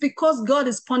feeling, it's because God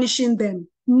is punishing them.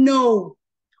 No.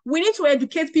 We need to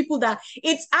educate people that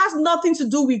it has nothing to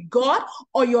do with God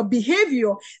or your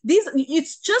behavior.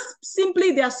 It's just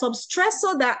simply there are some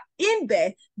stressors that in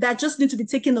there that just need to be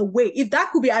taken away. If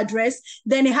that could be addressed,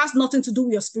 then it has nothing to do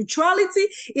with your spirituality.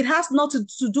 It has nothing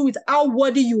to do with how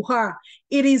worthy you are.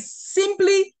 It is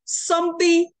simply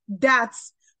something that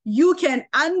you can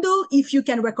handle if you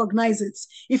can recognize it.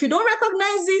 If you don't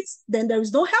recognize it, then there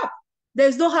is no help.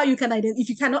 There's no how you can if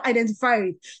you cannot identify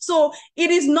it. So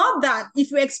it is not that if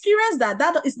you experience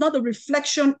that is not a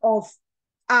reflection of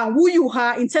who you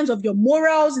are in terms of your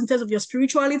morals, in terms of your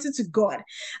spirituality to God.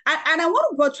 And I want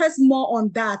to buttress more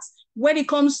on that when it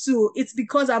comes to it's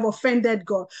because I've offended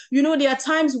God. There are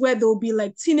times where there'll be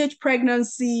like teenage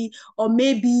pregnancy, or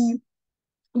maybe,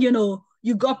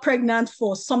 you got pregnant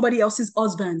for somebody else's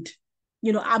husband.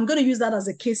 I'm going to use that as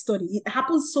a case study. It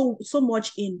happens so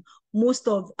much in most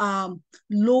of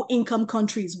low-income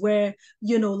countries where,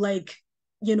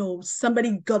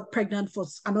 somebody got pregnant for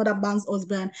another man's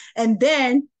husband. And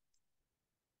then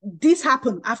this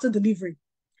happened after delivery.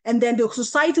 And then the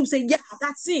society will say, yeah,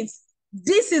 that's it.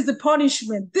 This is the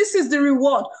punishment. This is the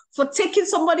reward for taking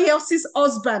somebody else's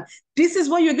husband. This is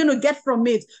what you're going to get from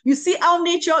it. You see how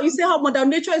Mother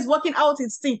Nature is working out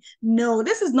its thing. No,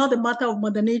 this is not a matter of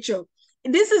Mother Nature.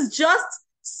 This is just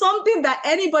something that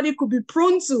anybody could be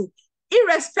prone to,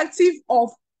 irrespective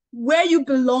of where you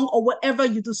belong or whatever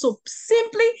you do. So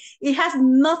simply, it has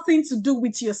nothing to do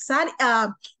with your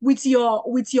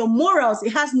with your morals.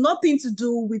 It has nothing to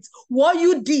do with what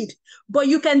you did, but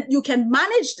you can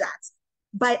manage that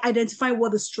by identifying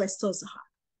what the stressors are.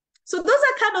 So those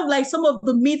are kind of like some of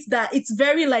the myths that it's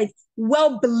very like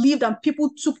well believed and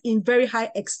people took in very high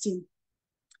esteem.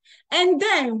 And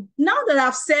then now that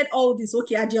I've said all this,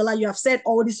 okay, Adiola, you have said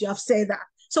all this, you have said that.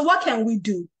 So what can we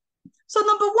do? So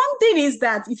number one thing is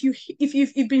that if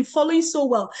you've been following so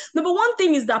well, number one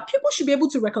thing is that people should be able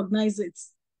to recognize it.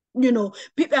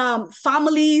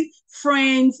 Family,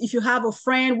 friends, if you have a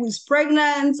friend who is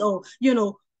pregnant, or,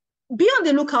 be on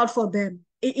the lookout for them.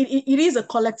 It is a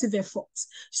collective effort.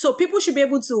 So people should be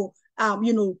able to,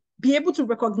 be able to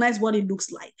recognize what it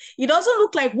looks like. It doesn't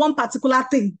look like one particular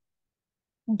thing,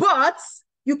 but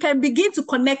you can begin to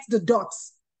connect the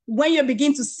dots. When you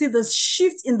begin to see the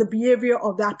shift in the behavior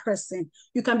of that person,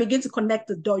 you can begin to connect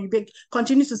the dot. You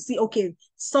continue to see, okay,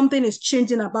 something is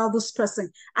changing about this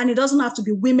person. And it doesn't have to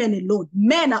be women alone.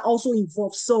 Men are also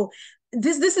involved. So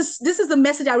this is the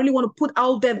message I really want to put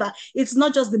out there, that it's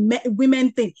not just the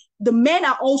women thing. The men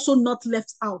are also not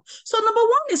left out. So number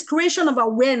one is creation of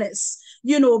awareness,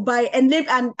 by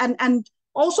and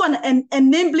also an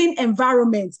enabling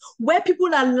environment where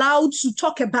people are allowed to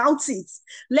talk about it.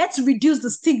 Let's reduce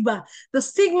the stigma. The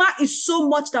stigma is so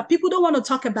much that people don't want to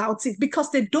talk about it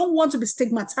because they don't want to be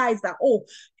stigmatized that, oh,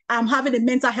 I'm having a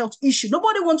mental health issue.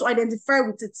 Nobody wants to identify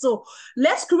with it. So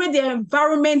let's create the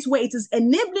environment where it is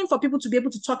enabling for people to be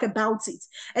able to talk about it.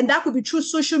 And that could be through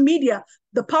social media.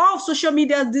 The power of social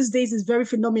media these days is very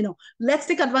phenomenal. Let's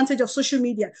take advantage of social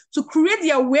media to create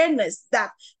the awareness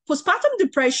that postpartum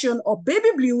depression or baby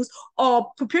blues or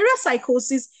puerperal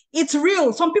psychosis, it's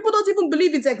real. Some people don't even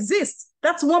believe it exists.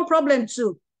 That's one problem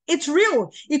too. It's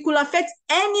real. It could affect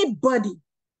anybody.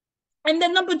 And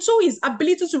then number two is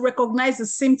ability to recognize the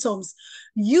symptoms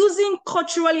using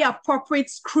culturally appropriate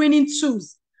screening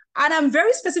tools. And I'm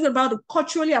very specific about the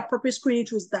culturally appropriate screening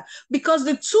tools, because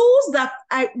the tools that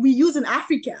we use in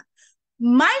Africa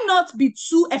might not be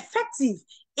too effective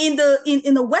in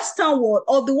the Western world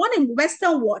or the one in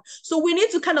Western world. So we need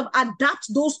to kind of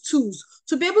adapt those tools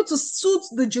to be able to suit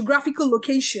the geographical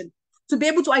location, to be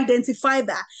able to identify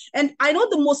that. And I know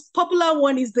the most popular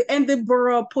one is the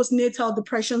Edinburgh postnatal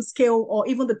depression scale, or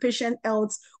even the patient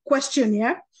health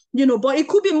questionnaire, but it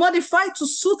could be modified to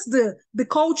suit the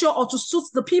culture or to suit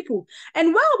the people.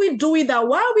 And why are we doing that?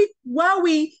 Why are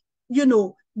we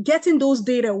getting those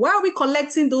data? Why are we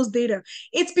collecting those data?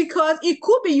 It's because it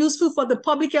could be useful for the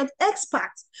public health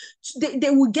experts. They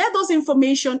will get those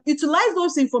information, utilize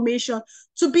those information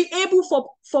to be able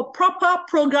for proper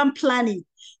program planning,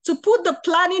 to put the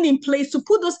planning in place, to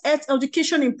put those health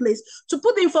education in place, to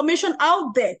put the information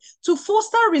out there, to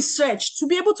foster research, to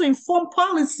be able to inform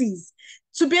policies,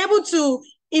 to be able to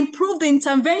improve the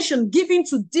intervention given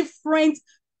to different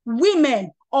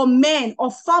women or men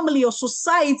or family or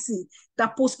society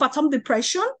that postpartum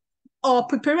depression or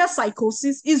preparatory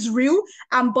psychosis is real,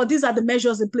 but these are the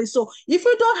measures in place. So if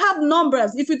we don't have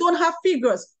numbers, if we don't have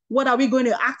figures, what are we going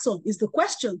to act on is the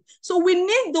question. So we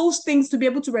need those things to be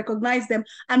able to recognize them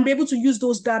and be able to use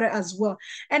those data as well.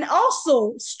 And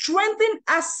also strengthen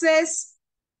access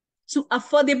to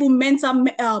affordable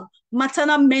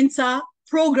maternal mental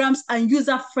programs and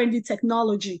user-friendly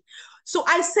technology. So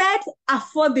I said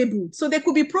affordable. So there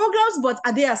could be programs, but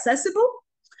are they accessible?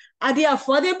 Are they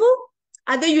affordable?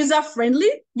 Are they user-friendly?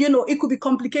 It could be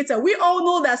complicated. We all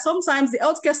know that sometimes the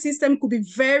healthcare system could be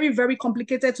very, very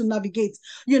complicated to navigate,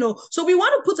 So we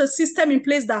want to put a system in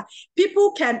place that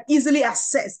people can easily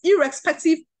access,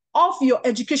 irrespective of your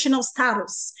educational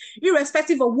status,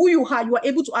 irrespective of who you are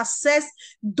able to access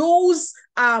those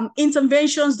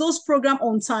interventions, those programs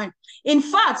on time. In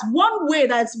fact, one way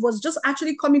that was just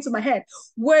actually coming to my head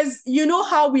was,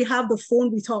 how we have the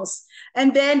phone with us.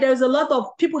 And then there's a lot of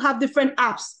people have different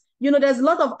apps. There's a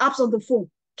lot of apps on the phone.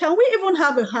 Can we even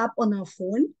have an app on our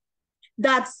phone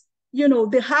that's,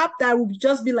 the app that would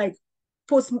just be like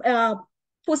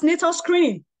postnatal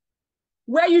screening,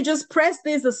 where you just press,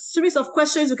 there's a series of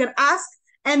questions you can ask,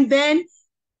 and then,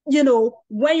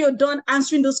 when you're done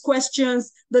answering those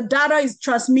questions, the data is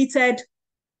transmitted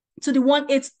to the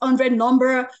 1-800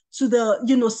 number, to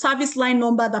the, service line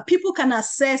number that people can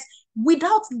access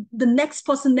without the next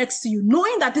person next to you,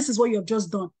 knowing that this is what you've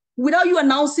just done, without you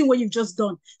announcing what you've just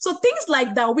done. So things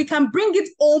like that, we can bring it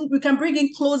home, we can bring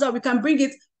it closer, we can bring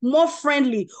it more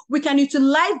friendly. We can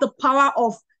utilize the power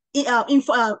of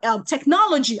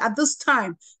technology at this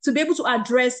time to be able to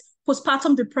address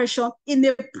postpartum depression in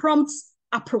a prompt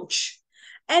approach.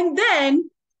 And then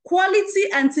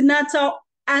quality antenatal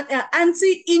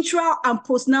anti-intra and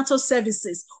postnatal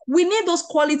services. We need those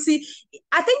quality.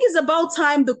 I think it's about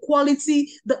time the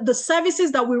quality, the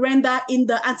services that we render in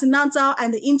the antenatal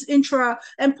and the intra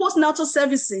and postnatal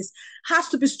services has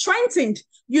to be strengthened,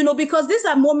 because these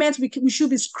are moments we should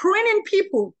be screening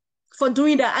people for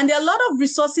doing that. And there are a lot of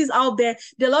resources out there.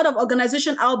 There are a lot of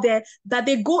organizations out there that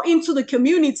they go into the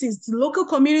communities, the local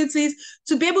communities,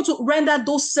 to be able to render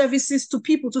those services to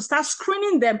people, to start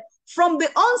screening them from the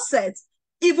onset,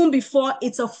 even before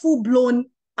it's a full-blown,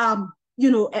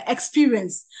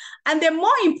 experience. And then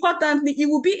more importantly, it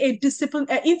will be a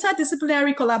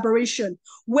interdisciplinary collaboration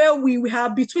where we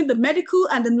have between the medical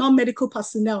and the non-medical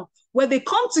personnel, where they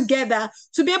come together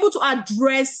to be able to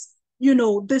address,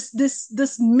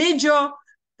 this major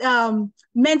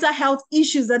mental health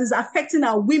issues that is affecting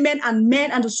our women and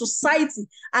men and the society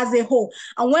as a whole.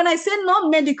 And when I say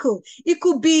non-medical, it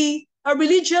could be a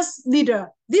religious leader.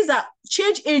 These are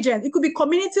change agents. It could be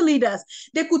community leaders.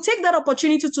 They could take that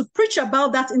opportunity to preach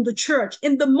about that in the church,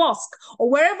 in the mosque, or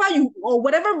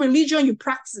whatever religion you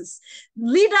practice.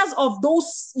 Leaders of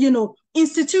those,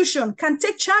 institutions can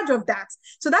take charge of that.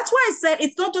 So that's why I said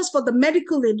it's not just for the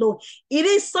medical alone. It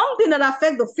is something that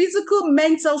affects the physical,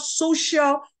 mental,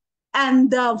 social,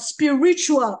 and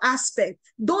spiritual aspect.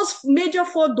 Those major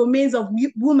 4 domains of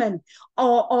women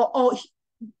or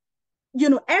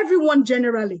everyone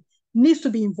generally needs to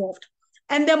be involved.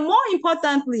 And then more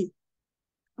importantly,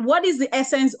 what is the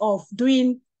essence of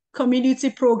doing community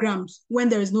programs when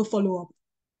there is no follow-up?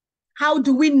 How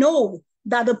do we know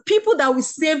that the people that we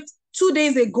saved 2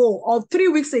 days ago or 3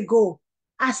 weeks ago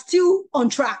are still on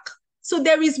track? So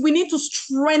we need to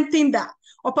strengthen that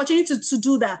opportunity to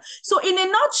do that. So in a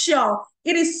nutshell,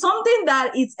 it is something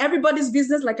that it's everybody's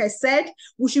business. Like I said,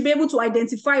 we should be able to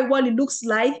identify what it looks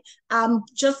like,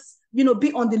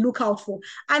 be on the lookout for.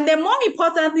 And then more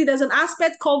importantly, there's an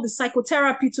aspect called the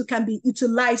psychotherapy can be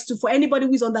utilized for anybody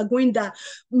who is undergoing that,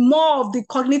 more of the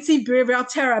cognitive behavioral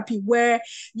therapy, where,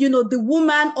 the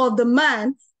woman or the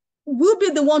man will be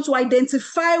the one to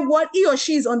identify what he or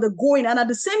she is undergoing. And at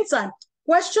the same time,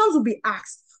 questions will be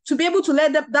asked to be able to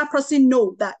let that person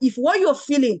know that if what you're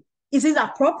feeling, is it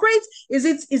appropriate? Is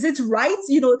it right?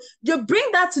 You know, you bring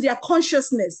that to their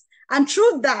consciousness. And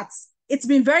through that, it's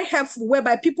been very helpful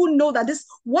whereby people know that this,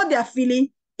 what they're feeling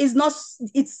is not,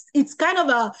 it's kind of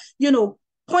a, you know,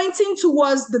 pointing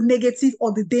towards the negative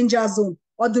or the danger zone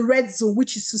or the red zone,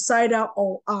 which is suicidal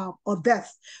or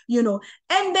death, you know.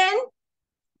 And then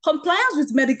compliance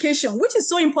with medication, which is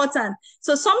so important.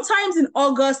 So sometimes in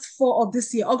August 4 of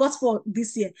this year,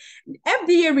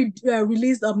 FDA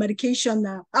released a medication,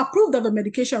 approved of a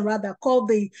medication rather, called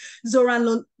the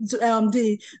zuranolone.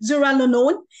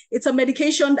 It's a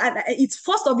medication that it's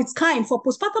first of its kind for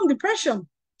postpartum depression.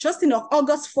 Just in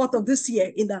August 4th of this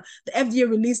year, the FDA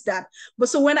released that. But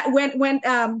so when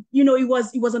you know, it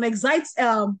was an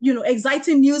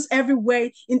exciting news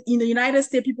everywhere in the United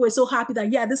States. People were so happy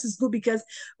that, yeah, this is good because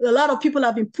a lot of people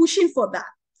have been pushing for that.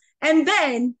 And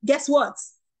then guess what?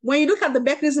 When you look at the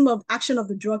mechanism of action of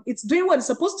the drug, it's doing what it's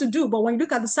supposed to do. But when you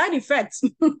look at the side effects,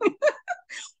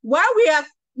 while we are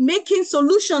making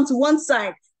solution to one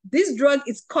side, this drug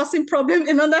is causing problem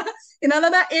in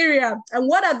another area. And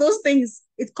what are those things?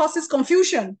 It causes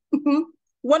confusion.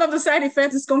 One of the side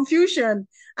effects is confusion.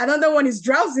 Another one is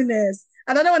drowsiness.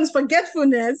 Another one is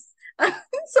forgetfulness.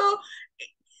 So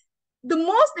the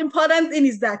most important thing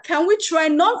is that, can we try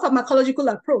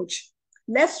non-pharmacological approach?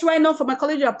 Let's try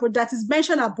non-pharmacological approach that is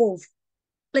mentioned above.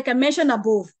 Like I mentioned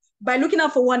above, by looking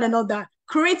out for one another,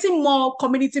 creating more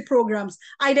community programs,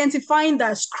 identifying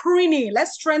that, screening.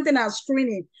 Let's strengthen our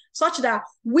screening such that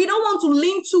we don't want to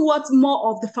lean towards more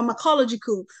of the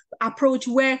pharmacological approach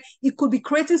where it could be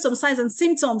creating some signs and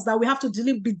symptoms that we have to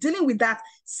be dealing with that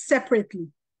separately.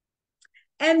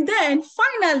 And then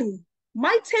finally,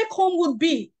 my take home would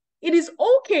be, it is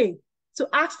okay to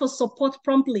ask for support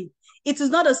promptly. It is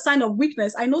not a sign of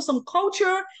weakness. I know some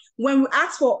culture, when we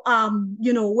ask for,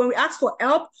 when we ask for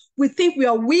help, we think we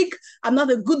are weak. I'm not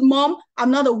a good mom.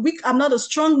 I'm not a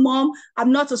strong mom.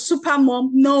 I'm not a super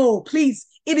mom. No, please.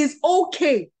 It is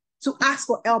okay to ask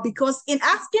for help, because in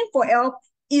asking for help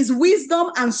is wisdom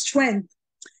and strength.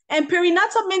 And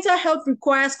perinatal mental health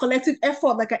requires collective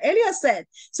effort, like I earlier said.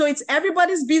 So it's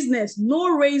everybody's business.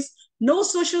 No race, no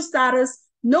social status,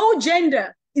 no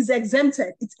gender is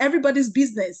exempted. It's everybody's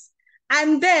business.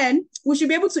 And then we should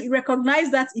be able to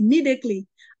recognize that immediately,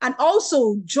 and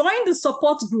also join the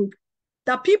support group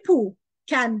that people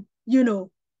can,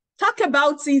 talk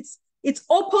about it. It's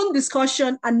open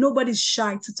discussion and nobody's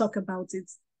shy to talk about it.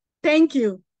 Thank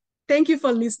you. Thank you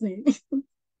for listening.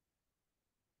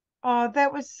 Oh,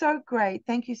 that was so great.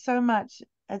 Thank you so much,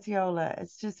 Adiola.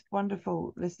 It's just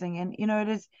wonderful listening. And, it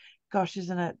is, gosh,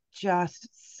 isn't it just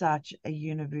such a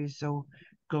universal,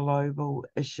 global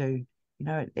issue?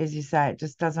 As you say, it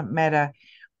just doesn't matter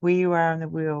where you are in the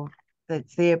world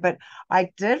that's there. But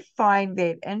I did find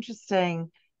that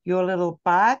interesting, your little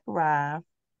bar graph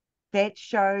that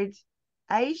showed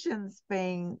Asians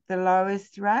being the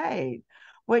lowest rate,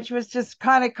 which was just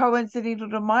kind of coincidental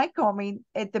to my comment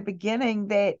at the beginning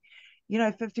that,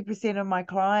 50% of my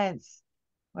clients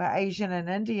were Asian and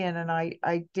Indian, and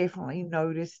I definitely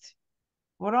noticed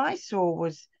what I saw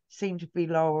seemed to be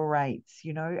lower rates,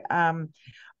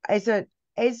 as a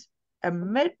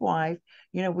midwife,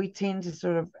 we tend to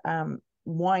sort of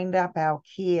wind up our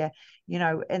care,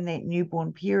 in that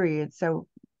newborn period. So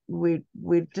we're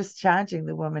discharging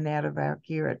the woman out of our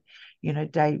care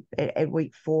at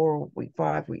week 4 or week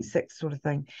 5, week 6 sort of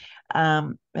thing,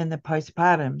 in the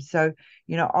postpartum. So,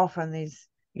 often there's,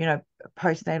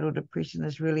 postnatal depression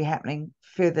is really happening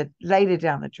further later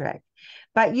down the track.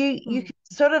 But you can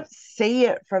sort of see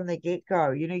it from the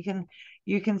get-go.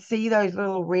 You can see those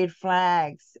little red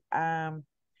flags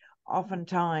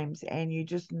oftentimes, and you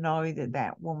just know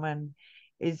that woman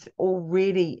is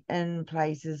already in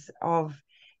places of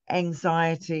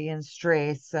anxiety and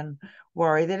stress and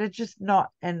worry that are just not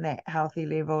in that healthy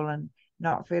level and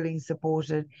not feeling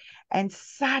supported, and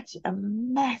such a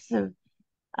massive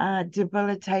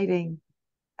debilitating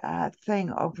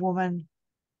thing of women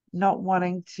not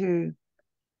wanting to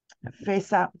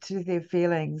fess up to their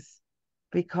feelings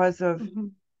because of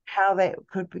how that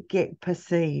could get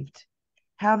perceived,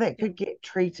 how that could get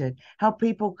treated, how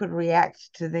people could react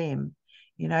to them,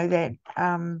 that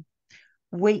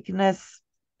weakness,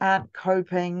 aren't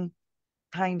coping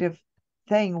kind of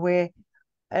thing, where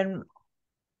in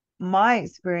my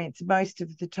experience most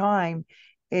of the time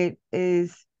it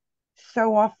is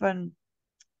so often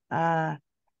a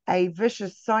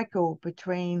vicious cycle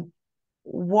between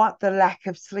what the lack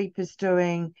of sleep is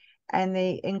doing and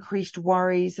the increased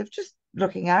worries of just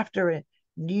looking after a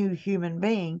new human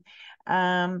being,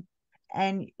 and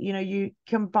you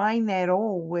combine that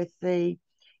all with the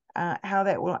how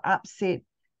that will upset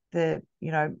the,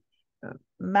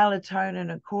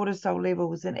 melatonin and cortisol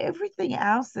levels and everything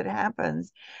else that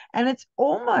happens. And it's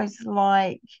almost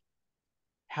like,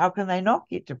 how can they not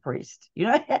get depressed?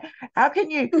 How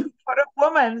can you put a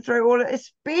woman through all of,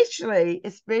 especially,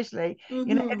 if their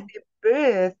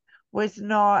birth was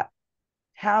not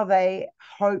how they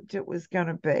hoped it was going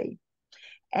to be.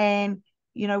 And,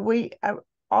 we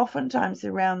oftentimes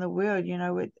around the world,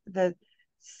 with the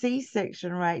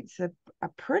C-section rates are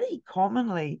pretty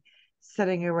commonly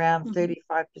sitting around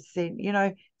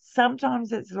 35%.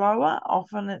 Sometimes it's lower,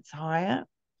 often it's higher.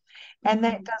 And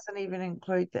that doesn't even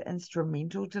include the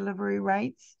instrumental delivery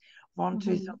rates, 1,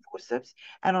 2, and forceps.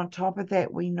 And on top of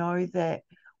that, we know that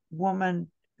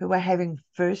women who are having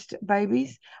first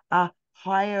babies are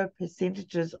higher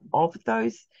percentages of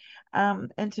those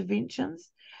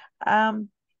interventions.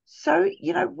 So,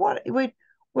 what we're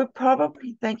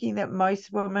probably thinking that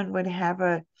most women would have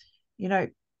a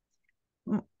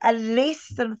less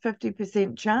than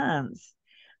 50% chance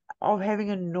of having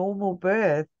a normal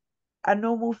birth, a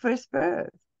normal first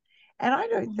birth. And I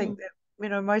don't think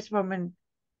that, most women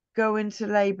go into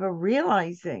labor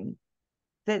realizing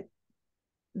that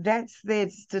that's their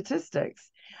statistics,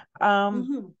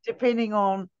 depending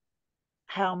on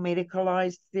how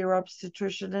medicalized their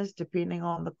obstetrician is, depending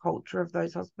on the culture of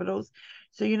those hospitals.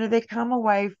 So, they come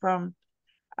away from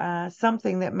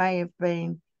something that may have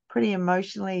been pretty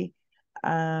emotionally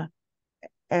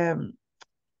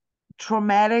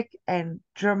traumatic and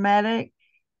dramatic,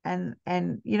 and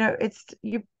it's,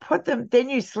 you put them, then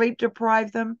you sleep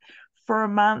deprive them for a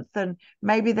month, and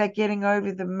maybe they're getting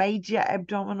over the major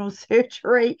abdominal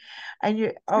surgery,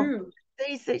 and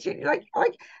these things, like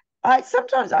I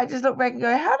sometimes I just look back and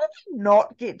go, how did they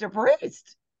not get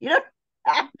depressed?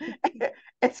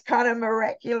 It's kind of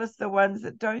miraculous, the ones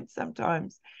that don't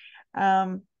sometimes.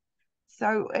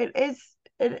 So it is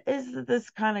this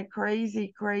kind of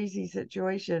crazy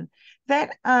situation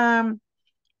that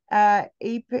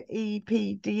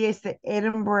EPDS, the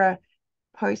Edinburgh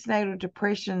postnatal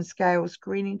depression scale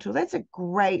screening tool. That's a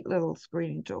great little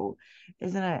screening tool,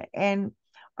 isn't it? And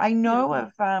I know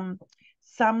of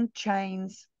some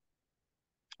chains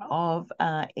of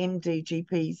MD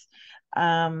GPs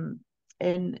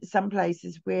in some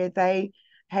places where they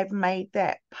have made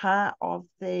that part of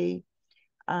the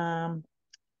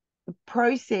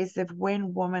process of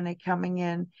when women are coming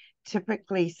in,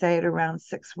 typically say at around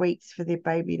 6 weeks for their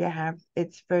baby to have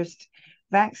its first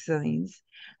vaccines.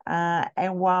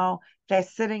 And while they're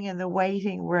sitting in the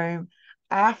waiting room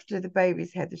after the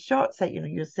baby's had the shot, so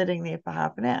you're sitting there for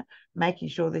half an hour, making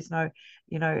sure there's no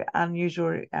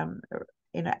unusual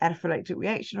anaphylactic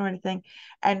reaction or anything,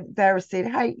 and they were said,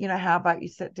 hey, how about you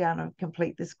sit down and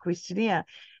complete this questionnaire?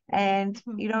 And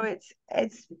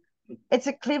it's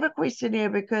a clever questionnaire,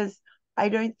 because I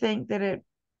don't think that it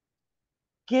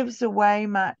gives away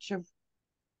much of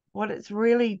what it's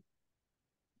really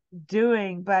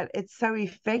doing, but it's so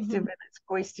effective in its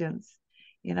questions.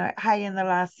 Hey, in the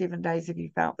last 7 days, have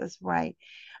you felt this way?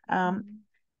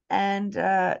 And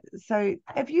so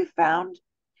have you found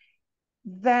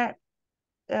that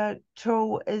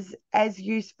tool is as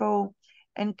useful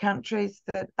in countries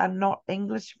that are not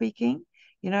English speaking?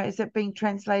 Is it being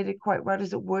translated quite well?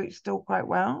 Does it work still quite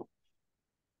well?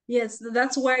 Yes,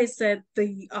 that's why I said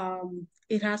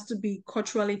it has to be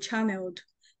culturally channeled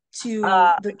to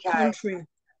the country.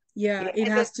 Yeah, it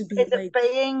has to be is like.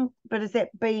 Is that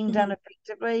being done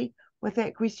effectively with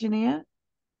that questionnaire?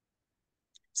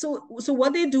 So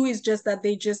what they do is just that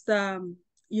they just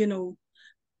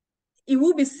it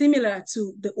will be similar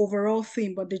to the overall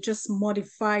theme, but they just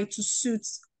modify to suit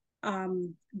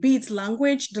be it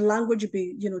language, the language will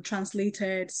be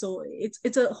translated. So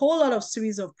it's a whole lot of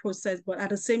series of process, but at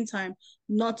the same time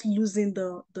not losing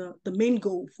the main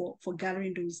goal for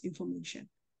gathering those information.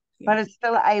 But it's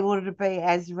still able to be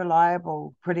as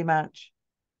reliable, pretty much.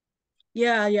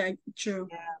 Yeah, true.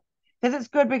 Yeah. Because it's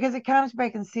good, because it comes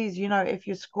back and says, if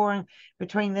you're scoring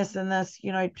between this and this,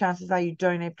 chances are you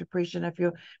don't have depression. If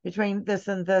you're between this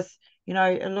and this,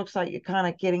 it looks like you're kind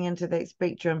of getting into that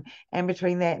spectrum, and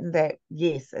between that and that,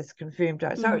 yes, it's confirmed.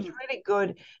 So it's really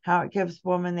good how it gives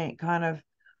women that kind of,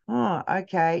 oh,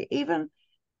 okay. Even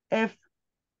if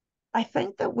I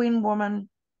think that when women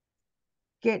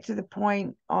get to the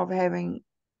point of having,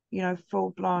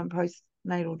 full-blown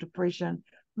postnatal depression,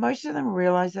 most of them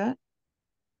realize it.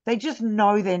 They just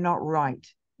know they're not right.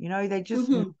 They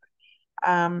just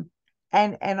and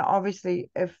obviously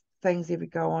if things ever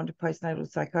go on to postnatal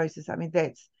psychosis, I mean,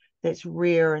 that's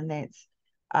rare, and that's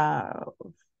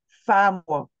far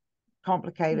more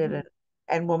complicated,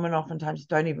 and women oftentimes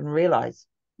don't even realize,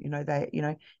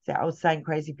 that old saying,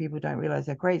 crazy people don't realize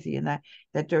they're crazy, and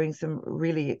they're doing some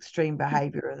really extreme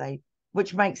behavior,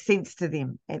 which makes sense to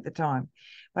them at the time.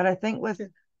 But I think with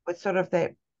sort of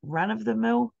that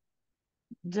run-of-the-mill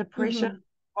depression,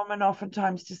 women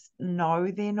oftentimes just know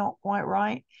they're not quite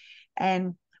right.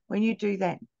 And when you do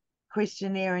that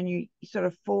questionnaire and you sort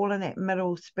of fall in that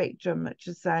middle spectrum, which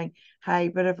is saying, hey,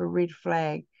 bit of a red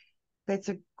flag, that's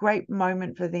a great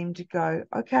moment for them to go,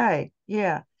 okay,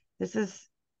 yeah, this is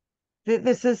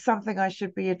something I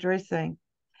should be addressing.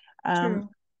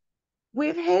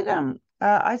 We've had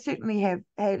I certainly have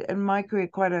had in my career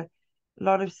quite a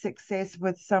lot of success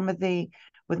with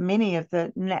many of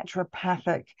the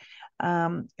naturopathic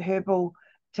herbal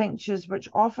tinctures, which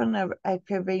often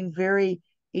have been very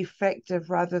effective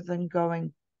rather than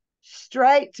going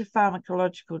straight to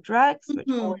pharmacological drugs, which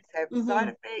always have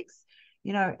side effects,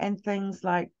 and things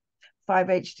like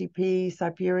 5-HTP,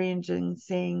 Siberian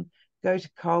ginseng, gotu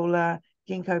kola,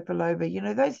 ginkgo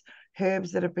biloba, those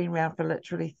herbs that have been around for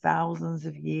literally thousands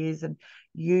of years and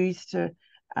used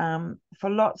for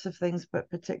lots of things, but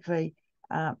particularly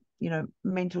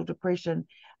mental depression,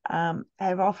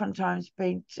 have oftentimes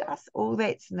been just all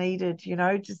that's needed,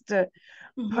 just to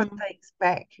put things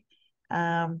back,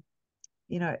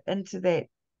 into that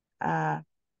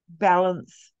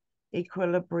balance,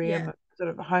 equilibrium, sort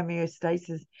of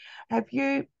homeostasis. Have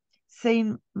you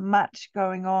seen much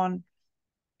going on,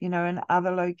 in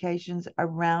other locations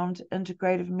around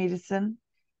integrative medicine?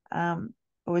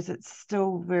 Or is it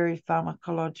still very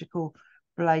pharmacological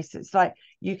based? It's like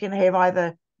you can have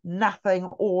either nothing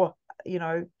or,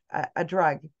 a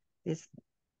drug. There's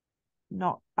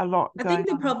not a lot going on. I think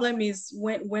the problem is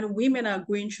when women are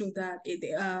going through that,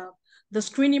 the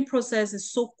screening process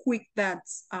is so quick that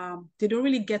they don't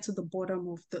really get to the bottom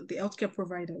of the healthcare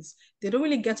providers. They don't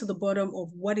really get to the bottom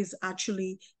of what is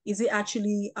it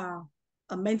actually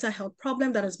a mental health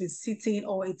problem that has been sitting,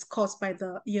 or it's caused by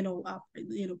the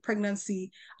pregnancy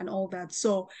and all that.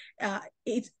 So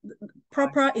it's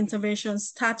proper intervention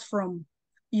starts from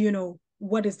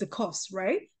what is the cause,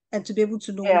 right? And to be able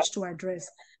to know which to address.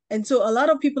 And so a lot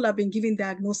of people have been given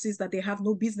diagnoses that they have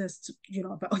no business to,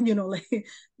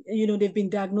 they've been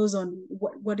diagnosed on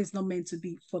what is not meant to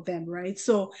be for them, right?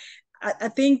 So I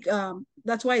think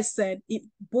that's why I said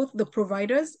both the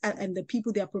providers and the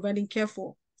people they are providing care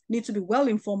for need to be well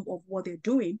informed of what they're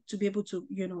doing to be able to,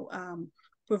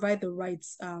 provide the right,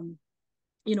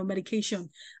 medication,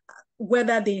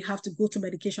 whether they have to go to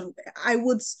medication.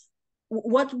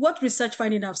 What research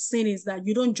finding I've seen is that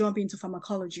you don't jump into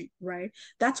pharmacology, right?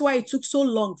 That's why it took so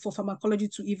long for pharmacology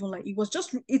to even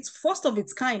it's first of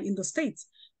its kind in the States,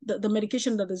 the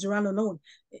medication that is zuranolone.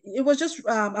 It was just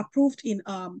approved in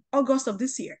August of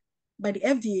this year by the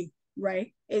FDA,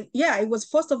 right? It was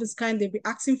first of its kind. They've been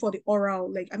asking for the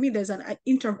oral, there's an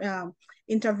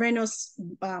intravenous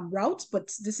route,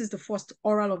 but this is the first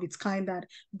oral of its kind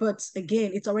but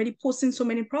again, it's already posing so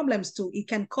many problems too. It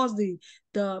can cause the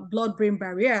blood-brain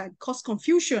barrier, cause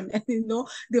confusion, and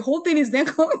the whole thing is then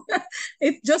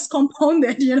it's just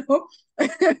compounded,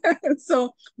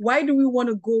 So why do we want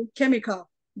to go chemical?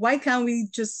 Why can't we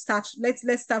just start?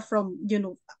 Let's start from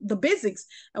the basics.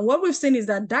 And what we've seen is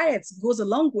that diet goes a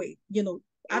long way.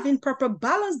 Having proper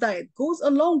balanced diet goes a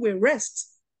long way. Rest,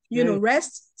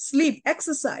 rest, sleep,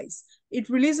 exercise. It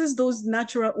releases those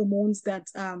natural hormones that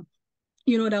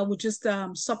that would just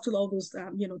subtle all those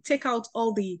take out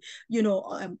all the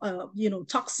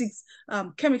toxic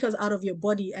chemicals out of your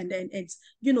body, and then it's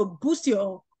boost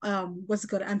your what's it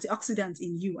called, antioxidants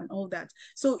in you and all that.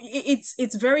 So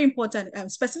it's very important.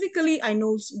 Specifically, I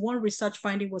know one research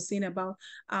finding was saying about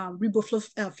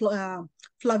riboflavin,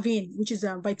 which is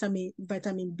vitamin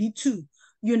B2.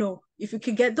 If you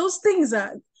can get those things,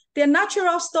 they're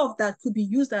natural stuff that could be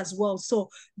used as well. So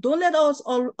don't let us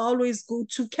always go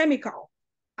to chemical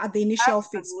at the initial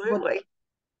phase.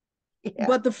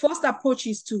 But the first approach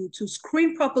is to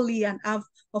screen properly and have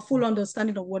a full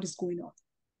understanding of what is going on.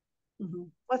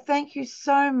 Well, thank you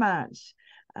so much,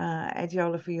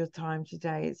 Adiola, for your time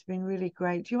today. It's been really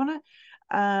great. Do you want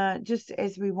to, just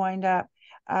as we wind up,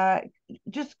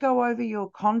 just go over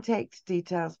your contact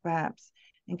details, perhaps,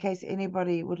 in case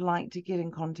anybody would like to get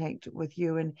in contact with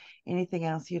you, and anything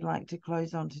else you'd like to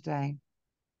close on today?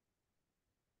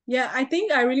 Yeah, I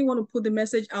think I really want to put the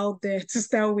message out there to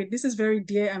start with. This is very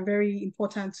dear and very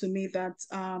important to me, that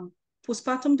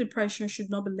postpartum depression should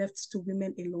not be left to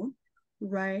women alone,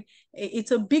 right?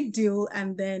 It's a big deal.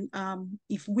 And then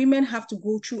if women have to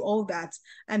go through all that,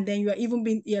 and then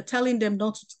you're telling them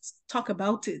not to talk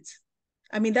about it,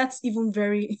 I mean, that's even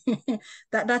very,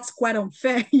 that's quite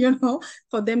unfair, you know,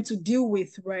 for them to deal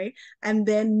with, right? And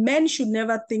then men should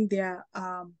never think they're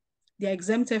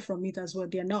exempted from it as well.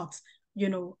 They're not, you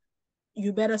know.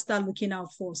 You better start looking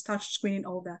out for, start screening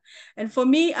all that. And for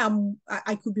me,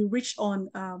 I could be reached on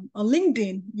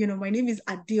LinkedIn. You know, my name is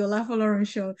Adeola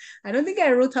Folorunsho. I don't think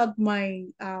I wrote out my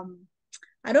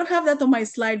I don't have that on my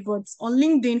slide, but on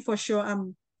LinkedIn for sure,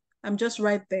 I'm just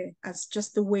right there as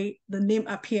just the way the name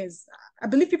appears. I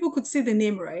believe people could see the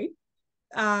name, right?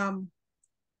 Are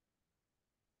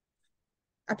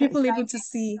people able to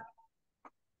see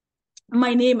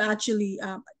my name actually?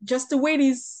 Just the way it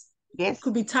is, yes,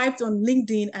 could be typed on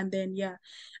LinkedIn, and then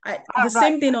the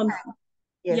same thing on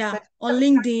on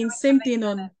LinkedIn, same thing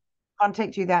on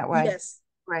contact you that way. Yes.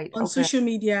 Great. On social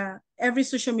media, every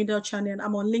social media channel.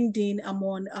 I'm on LinkedIn, I'm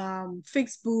on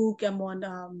Facebook, I'm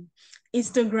on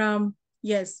Instagram.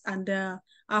 Yes. And I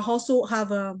also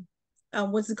have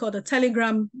what's it called? A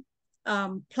Telegram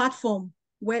platform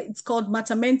where it's called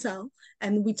Maternal,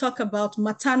 and we talk about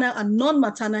maternal and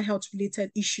non-maternal health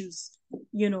related issues.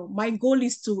 You know, my goal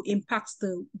is to impact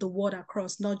the world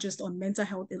across, not just on mental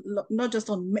health, not just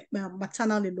on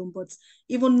maternal alone, but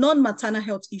even non-maternal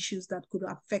health issues that could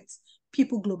affect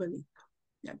people globally.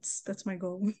 That's my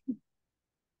goal.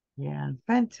 Yeah,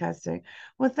 fantastic.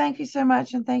 Well, thank you so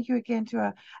much, and thank you again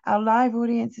to our live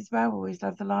audience as well. We always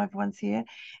love the live ones here,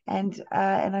 and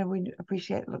I would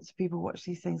appreciate lots of people watch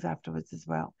these things afterwards as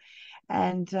well.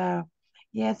 And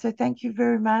yeah, so thank you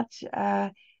very much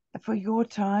for your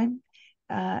time,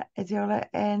 Adeola,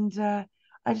 and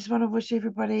I just want to wish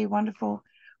everybody a wonderful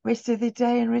rest of their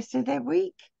day and rest of their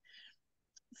week.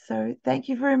 So thank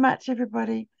you very much,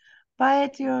 everybody. Bye,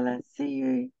 Adeola. See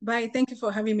you. Bye. Thank you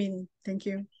for having me. Thank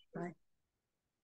you.